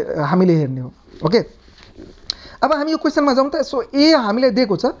पार्टतिर हामीले हेर्ने हो। ओके, अब हामी यो क्वेसनमा जाउँ त। सो a हामीलाई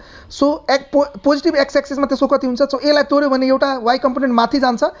दिएको छ, सो पोजिटिभ x एक्सिसमा त्यसको कति हुन्छ। सो a लाई तोड्यो भने एउटा y कम्पोनेन्ट माथि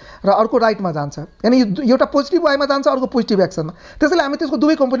जान्छ र अर्को राइटमा जान्छ, यानी एउटा पोजिटिभ y मा जान्छ, अर्को पोजिटिभ x मा। त्यसैले हामी त्यसको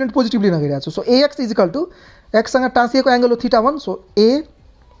दुवै कम्पोनेन्ट पोजिटिभ लिन गइरहेको छौँ। So ax is equal to x सँग टाँसिएको एंगल हो theta 1, so a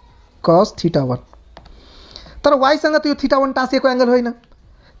cos theta 1। तर y सँग त यो थीटा 1 टाँसिएको एंगल होइन,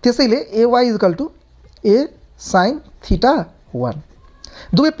 त्यसैले ay is equal to a sin theta 1।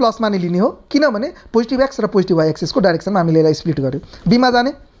 दुवै प्लसमा नै लिने हो, किनभने पोजिटिभ x र पोजिटिभ y एक्सिसको डाइरेक्सनमा हामीले यसलाई स्प्लिट गर्यौँ। b मा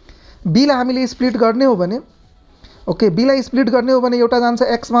जाने, b लाई हामीले स्प्लिट गर्ने हो भने, ओके, b लाई स्प्लिट गर्ने हो भने एउटा जान्छ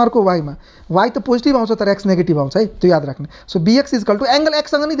x मा, अर्को y मा। y त पोजिटिभ आउँछ तर x नेगेटिभ आउँछ है, त्यो याद राख्ने। So bx is equal to angle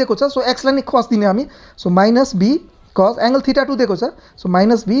x सँग नै दिएको छ, सो x लाई नै cos दिने हामी। So minus b cos, angle theta 2 दिएको छ, so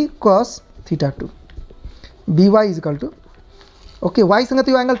minus b cos theta 2। by is equal to, okay, y सँग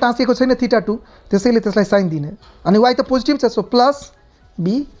त्यो एंगल टाँसिएको छैन थीटा 2, त्यसैले त्यसलाई साइन दिने, अनि y त पोजिटिभ छ, so plus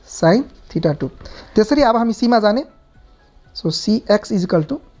b sin theta 2। त्यसरी अब हामी c मा जाने। So cx is equal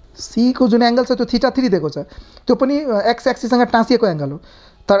to, c को जुन एंगल छ त्यो थीटा 3 दिएको छ, त्यो पनि x एक्सिससँग टाँसिएको एंगल हो,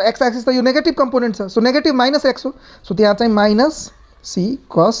 तर x एक्सिस त यो नेगेटिभ कम्पोनेन्ट छ, सो नेगेटिभ माइनस x हो, सो त्यहाँ चाहिँ minus c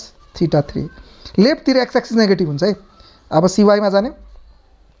cos theta 3। लेफ्टतिर x axis negative हुन्छ है। अब cy मा जाने,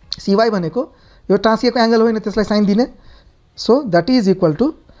 cy भनेको यो टाँसिएको एंगल होइन, त्यसलाई साइन दिने। So that is equal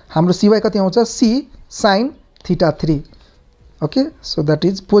to हाम्रो cy कति आउँछ, c sin theta 3। Okay, so that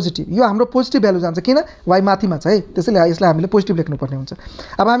is positive, यो हाम्रो पोजिटिभ भ्यालु जान्छ, किन y माथिमा छ है, त्यसैले यसलाई हामीले पोजिटिभ लेख्नुपर्ने हुन्छ।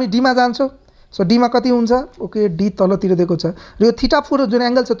 अब हामी d मा जान्छौँ। सो d मा कति हुन्छ, ओके, d तलतिर दिएको छ र यो थीटा 4 जुन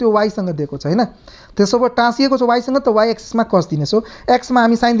एंगल छ त्यो y सँग दिएको छ हैन। त्यसो भए टाँसिएको छ y सँग, त y एक्सिसमा cos दिने। सो x मा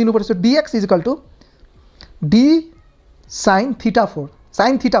हामी साइन दिनुपर्छ, so dx is equal to d sin theta 4,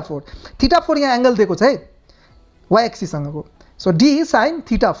 sin theta 4। Theta 4 यहाँ एंगल दिएको छ है y एक्सिससँगको, so d sin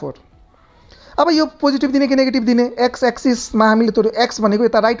theta 4। अब यो पोजिटिभ दिने कि नेगेटिभ दिने एक्स एक्सिसमा हामीले त्यो एक्स भनेको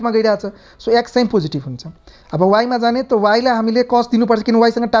यता राइटमा गइरहेछ सो एक्स चाहिँ पोजिटिभ हुन्छ अब वाइमा जाने त वाइलाई हामीले कस दिनुपर्छ किन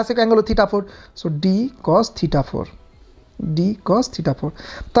वाइसँग टाँसेको एङ्गल हो θ4 सो डी कस θ4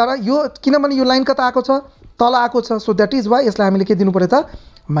 तर यो किनभने यो लाइन कता आएको छ तल आएको छ सो द्याट इज वाइ यसलाई हामीले के दिनु पर्यो त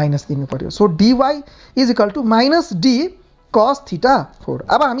माइनस दिनु पर्यो so dy is equal to minus D कस θ4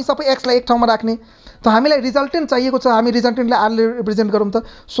 अब हामी सबै एक्सलाई एक ठाउँमा राख्ने त हामीलाई रिजल्टेन्ट चाहिएको छ हामी रिजल्टेन्टलाई आरले रिप्रेजेन्ट गरौँ त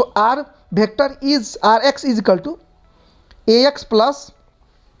so are vector is rx is equal to ax plus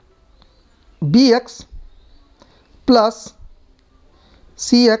bx plus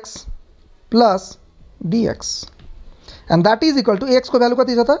cx plus dx and that is equal to ax को भ्यालु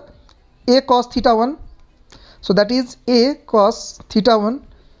कति छ त a cos θ1 so that is a cos θ1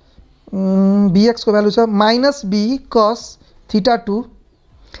 bx को value छ minus b cos θ2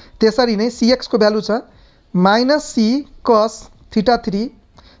 त्यसरी नै cx को value छ माइनस c cos θ3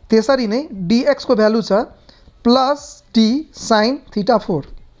 त्यसरी नै dx को भ्यालु छ प्लस d sin θ4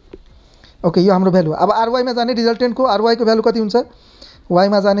 ओके यो हाम्रो भ्यालु अब ry मा जाने रिजल्टेन्टको ry को भ्यालु कति हुन्छ y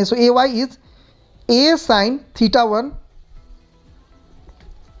मा जाने so ay is a sin θ1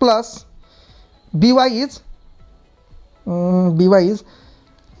 plus by is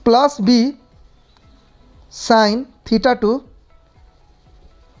plus b sin θ2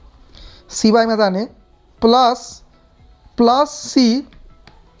 cy मा जाने प्लस c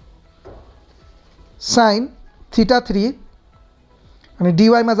sin θ3 अनि dy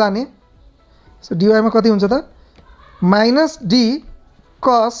मा जाने सो dy मा कति हुन्छ त माइनस d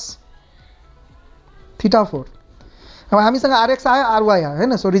cos θ4 अब हामीसँग rx आयो ry आयो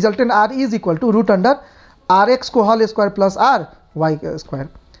हैन so resultant r is equal to root under rx को whole square plus ry square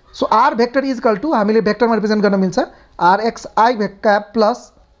so r vector is equal to हामीले भेक्टरमा रिप्रेजेन्ट गर्न मिल्छ rxi cap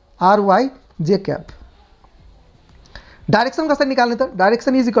plus ry j cap direction कसरी निकाल्ने त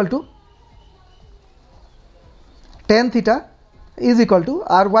direction is equal to tan θ is equal to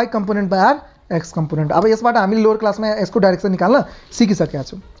ry component by rx component अब यसबाट हामीले lower क्लासमा यसको डाइरेक्सन निकाल्न सिकिसकेका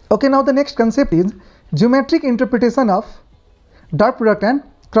छौँ okay now the next concept is geometric interpretation of dot product and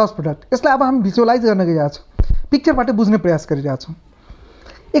cross product यसलाई अब हामी भिजुअलाइज गर्न गइरहेका छौँ पिक्चरबाट बुझ्ने प्रयास गरिरहेका छौँ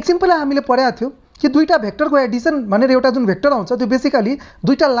एकछिन पहिला हामीले पढाएको थियो कि दुईटा भेक्टरको एडिसन भनेर एउटा जुन भेक्टर आउँछ त्यो बेसिकली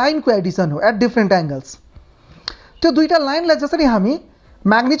दुईटा लाइनको एडिसन हो एट डिफ्रेन्ट एङ्गल्स त्यो दुईटा लाइनलाई जसरी हामी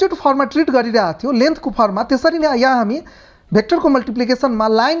म्याग्निट्युड फर्ममा ट्रिट गरिरहेको थियो लेन्थको फर्ममा त्यसरी नै यहाँ हामी भेक्टरको मल्टिप्लिकेसनमा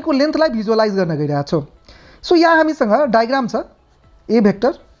लाइनको लेन्थलाई भिजुअलाइज गर्न गइरहेका छौँ सो यहाँ हामीसँग डायग्राम छ ए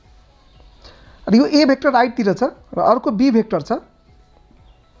भेक्टर र यो ए भेक्टर राइटतिर छ र अर्को बी भेक्टर छ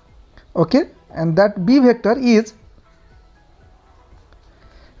okay and that be vector is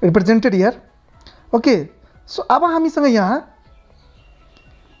represented here okay so अब हामीसँग यहाँ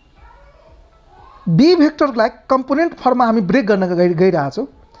बी भेक्टरलाई कम्पोनेन्ट फर्ममा हामी ब्रेक गर्न गइरहेका छौँ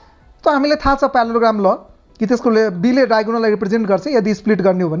त हामीलाई थाहा छ प्यारालोग्राम ल कि त्यसको बीले डायगोनललाई रिप्रेजेन्ट गर्छ यदि स्प्लिट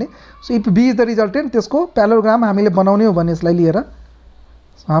गर्ने हो भने so if be is the resultant त्यसको प्यारालोग्राम हामीले बनाउने हो भने यसलाई लिएर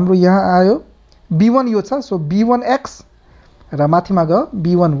हाम्रो यहाँ आयो b1 यो छ सो b1x र माथिमा गयो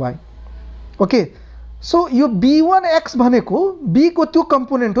b1y ओके सो यो b1x भनेको b को त्यो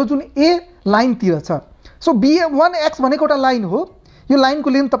कम्पोनेन्ट हो जुन ए लाइनतिर छ सो b1x भनेको एउटा लाइन हो यो लाइनको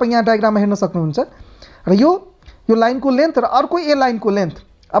लेन्थ तपाईँ यहाँ डायग्राममा हेर्न सक्नुहुन्छ र यो लाइनको लेन्थ र अर्को ए लाइनको लेन्थ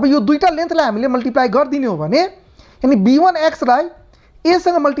अब यो दुईटा लेन्थलाई हामीले मल्टिप्लाई गरिदिने हो भने यानी b1x लाई ए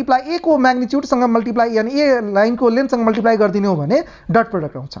सँग मल्टिप्लाई ए को म्याग्निट्युडसँग मल्टिप्लाई यानी ए लाइनको लेन्थसँग मल्टिप्लाई गरिदिने हो भने डट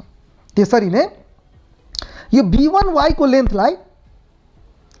प्रोडक्ट आउँछ त्यसरी नै यो b1y को लेन्थलाई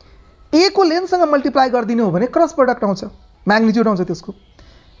ए को लेन्थसँग मल्टिप्लाई गरिदिने हो भने क्रस प्रोडक्ट आउँछ म्याग्निट्युड आउँछ त्यसको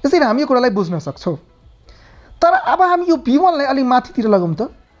यसरी हामी यो कुरालाई बुझ्न सक्छौँ तर अब हामी यो b1 लाई अलि माथितिर लगाउँ त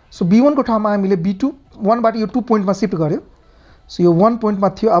सो b1 को ठाउँमा हामीले b2 1 बाट यो 2 पोइन्टमा शिफ्ट गर्यो सो यो 1 पोइन्टमा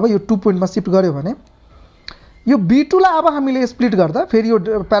थियो अब यो 2 पोइन्टमा शिफ्ट गर्यो भने यो b2 लाई अब हामीले स्प्लिट गर्दा फेरि यो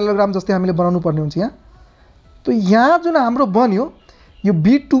प्यारालोग्राम जस्तै हामीले बनाउनु पर्ने हुन्छ यहाँ त यहाँ जुन हाम्रो बन्यो यो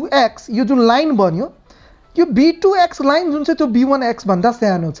b2x यो जुन लाइन बन्यो यो b2x लाइन जुन चाहिँ त्यो b1x भन्दा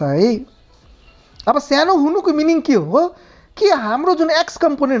सानो छ है अब सानो हुनुको मिनिङ के हो कि हाम्रो जुन x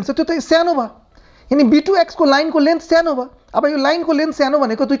कम्पोनेन्ट छ त्यो त सानो भयो यानी b2x को लाइनको लेन्थ सानो भयो अब यो लाइनको लेन्थ सानो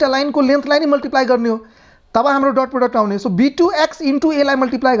भनेको दुईटा लाइनको लेन्थलाई नै मल्टिप्लाई गर्ने हो तब हाम्रो डट प्रोडक्ट आउने सो b2x इन्टु ए लाई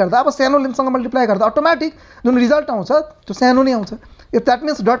मल्टिप्लाई गर्दा अब सानो लेन्थसँग मल्टिप्लाई गर्दा अटोमेटिक जुन रिजल्ट आउँछ त्यो सानो नै आउँछ that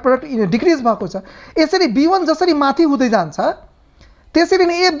means dot product decrease भएको छ यसरी b1 जसरी माथि हुँदै जान्छ त्यसरी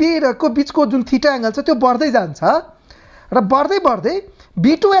नै ए बी को बिचको जुन थीटा एंगल छ त्यो बढ्दै जान्छ र बढ्दै बढ्दै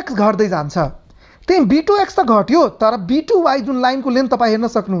b2x घट्दै जान्छ त्यही b2x त घट्यो तर b2y जुन लाइनको लेन्थ तपाईं हेर्न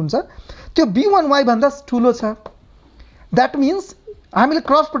सक्नुहुन्छ त्यो b1y भन्दा ठुलो छ द्याट मिन्स हामीले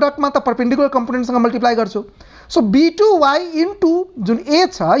क्रस प्रोडक्टमा त परपेन्डिकुलर कम्पोनेन्टसँग मल्टिप्लाई गर्छौं सो b2y इन्टु जुन a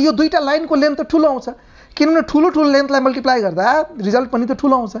छ यो दुईटा लाइनको लेन्थ त ठुलो आउँछ किनभने ठुलो ठुलो लेन्थलाई मल्टिप्लाई गर्दा रिजल्ट पनि त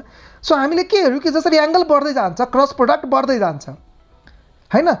ठुलो आउँछ सो हामीले के हेर्यौं कि जसरी एंगल बढ्दै जान्छ क्रस प्रोडक्ट बढ्दै जान्छ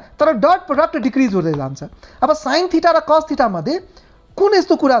हैन तर डट प्रोडक्ट डिक्रिज हुँदै जान्छ अब sin थीटा र cos थीटा मध्ये कुन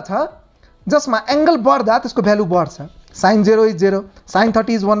यस्तो कुरा छ जसमा एंगल बढ्दा त्यसको भ्यालु बढ्छ sin 0 is 0 sin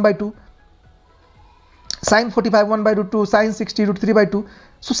 30 is 1/2 sin 45 1/2 sin 60 √3/2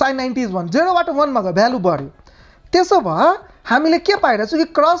 so sin 90 is 1 0 बाट 1 मा गयो भ्यालु बढ्यो त्यसो भए हामीले के पाइरहेछौं कि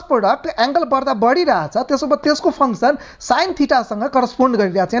क्रस प्रोडक्ट एंगल बढ्दा बढिरहेछ त्यसो भए त्यसको फंक्सन sin थीटा सँग करस्पोन्ड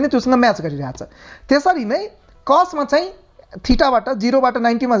गरिरहेछ यानी त्योसँग म्याच गरिरहेछ त्यसरी नै cos मा चाहिँ थीटा बाट 0 बाट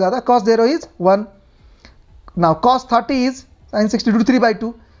 90 मा जाँदा cos 0 is 1 now cos 30 is sin 60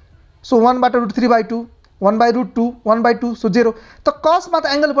 √3/2 so 1 बाट √3/2 1/√2 1/2 सो 0 त cos मा त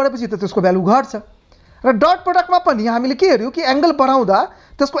एंगल बढेपछि त त्यसको भ्यालु घट्छ र डट प्रोडक्टमा पनि हामीले के हेर्यौं कि एंगल बढाउँदा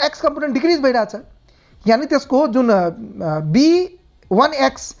त्यसको x कम्पोनेन्ट डिक्रिज भइरहेछ यानी त्यसको जुन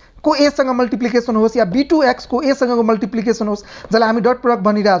b1x को a सँग मल्टिप्लिकेसन होस् या b2x को a सँगको मल्टिप्लिकेसन होस् जसलाई हामी डट प्रोडक्ट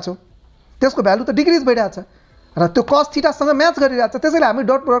भनिरहेछौं त्यसको भ्यालु त डिक्रिज भइरहेछ र त्यो cos थीटा सँग म्याच गरिरहेछ त्यसैले हामी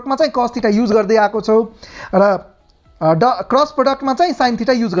डट प्रोडक्टमा चाहिँ cos थीटा युज गर्दै आएको छौं र क्रस प्रोडक्टमा चाहिँ sin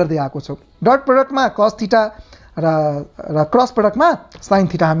थीटा युज गर्दै आएको छौं डट प्रोडक्टमा cos थीटा र क्रस प्रोडक्टमा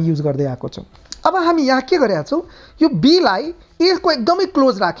sin थीटा हामी युज गर्दै आएको छौं अब हामी यहाँ के गरेका छौं यो b लाई a को एकदमै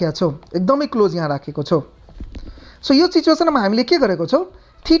क्लोज राखेका छौं एकदमै क्लोज यहाँ राखेको छौं सो यो सिचुएसनमा हामीले के गरेको छौं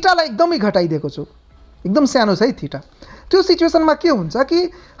थीटा लाई एकदमै घटाइदिएको छौं एकदम सानो छ है थीटा त्यो सिचुएसनमा के हुन्छ कि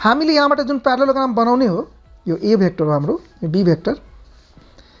हामीले यहाँबाट जुन प्यारालेलोग्राम बनाउने हो यो a भेक्टर हो हाम्रो यो b भेक्टर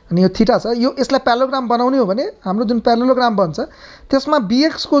अनि यो थीटा छ यो यसलाई प्यारालेलोग्राम बनाउने हो भने हाम्रो जुन प्यारालेलोग्राम बन्छ त्यसमा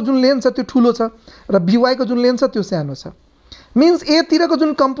bx को जुन लेन्थ छ त्यो ठुलो छ र by को जुन लेन्थ छ त्यो सानो छ मीन्स a तिरको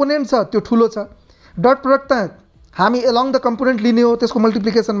जुन कम्पोनेन्ट छ त्यो ठुलो छ डट प्रोडक्ट त हामी अलोङ द कम्पोनेन्ट लिने हो त्यसको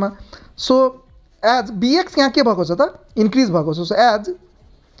मल्टिप्लिकेसनमा सो एज bx यहाँ के भएको छ त इन्क्रिज भएको छ so as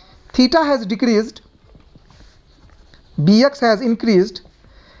theta has डिक्रिज्ड bx has इन्क्रिज्ड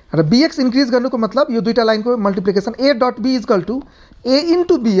र bx इन्क्रिज गर्नुको मतलब यो दुईटा लाइनको multiplication a dot b is equal to a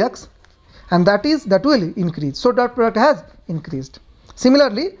into bx and that will increase so dot product has increased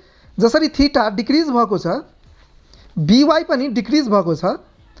similarly जसरी थीटा डिक्रिज भएको छ by पनि डिक्रिज भएको छ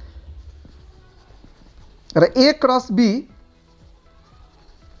र a क्रस b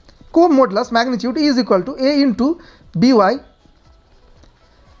को modulus magnitude is equal to a into by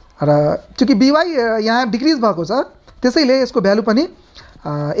र चूँकि by यहाँ डिक्रिज भएको छ त्यसैले यसको भ्यालु पनि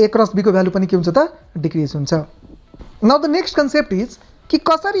a क्रस b को भ्यालु पनि के हुन्छ त डिक्रिज हुन्छ now the next concept is कि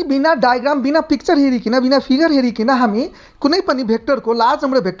कसरी बिना डायग्राम बिना पिक्चर हेरिकिन बिना फिगर हेरिकिन हामी कुनै पनि भेक्टरको लार्ज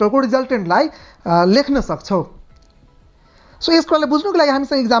नम्बर भेक्टरको रिजल्टेन्टलाई लेख्न सक्छौं सो यसको लागि बुझ्नुको लागि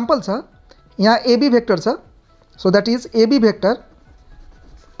हामीसँग एक्जाम्पल छ यहाँ AB भेक्टर छ so that is AB vector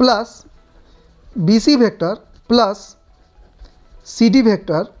plus BC vector plus CD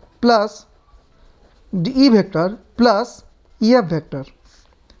vector plus DE vector plus EF vector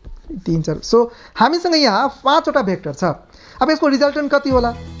 3 4 so हामीसँग यहाँ 5 वटा भेक्टर छ अब यसको रिजल्टेन्ट कति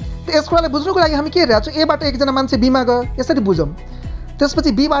होला त यसको लागि बुझ्नुको लागि हामी के हेरिरहेछौं A बाट एकजना मान्छे B मा गयो यसरी बुझौं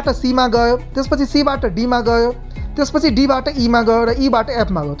त्यसपछि B बाट C मा गयो त्यसपछि C बाट D मा गयो त्यसपछि D बाट E मा गयो र E बाट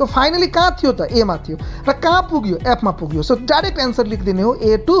F मा गयो त फाइनली कहाँ थियो त A मा थियो र कहाँ पुग्यो F मा पुग्यो सो डाइरेक्ट आन्सर लेखिदिने हो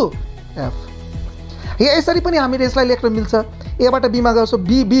A to F यसरी पनि हामीले यसलाई लेख्न मिल्छ A बाट B मा गयो सो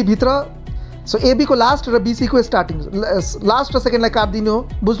B भित्र सो AB को लास्ट र BC को स्टार्टिङ लास्ट र सेकेन्डलाई काट्दिने हो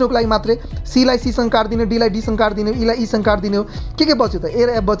बुझ्नुको लागि मात्रै C लाई C सँग काट्दिने D लाई D सँग काट्दिने E लाई E सँग काट्दिने हो के बच्यो त A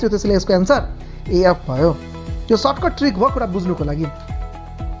र F बच्यो त्यसैले यसको आन्सर AF भयो त्यो सर्टकट ट्रिक हो कुरा बुझ्नुको लागि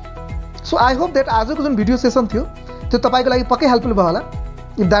सो आई होप दैट आजको जुन भिडियो सेसन थियो त्यो तपाईको लागि पक्कै हेल्पफुल भयो होला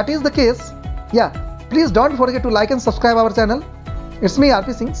if that is the case yeah please don't forget to like and subscribe our channel it's me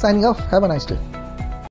RP Singh shining of have a nice day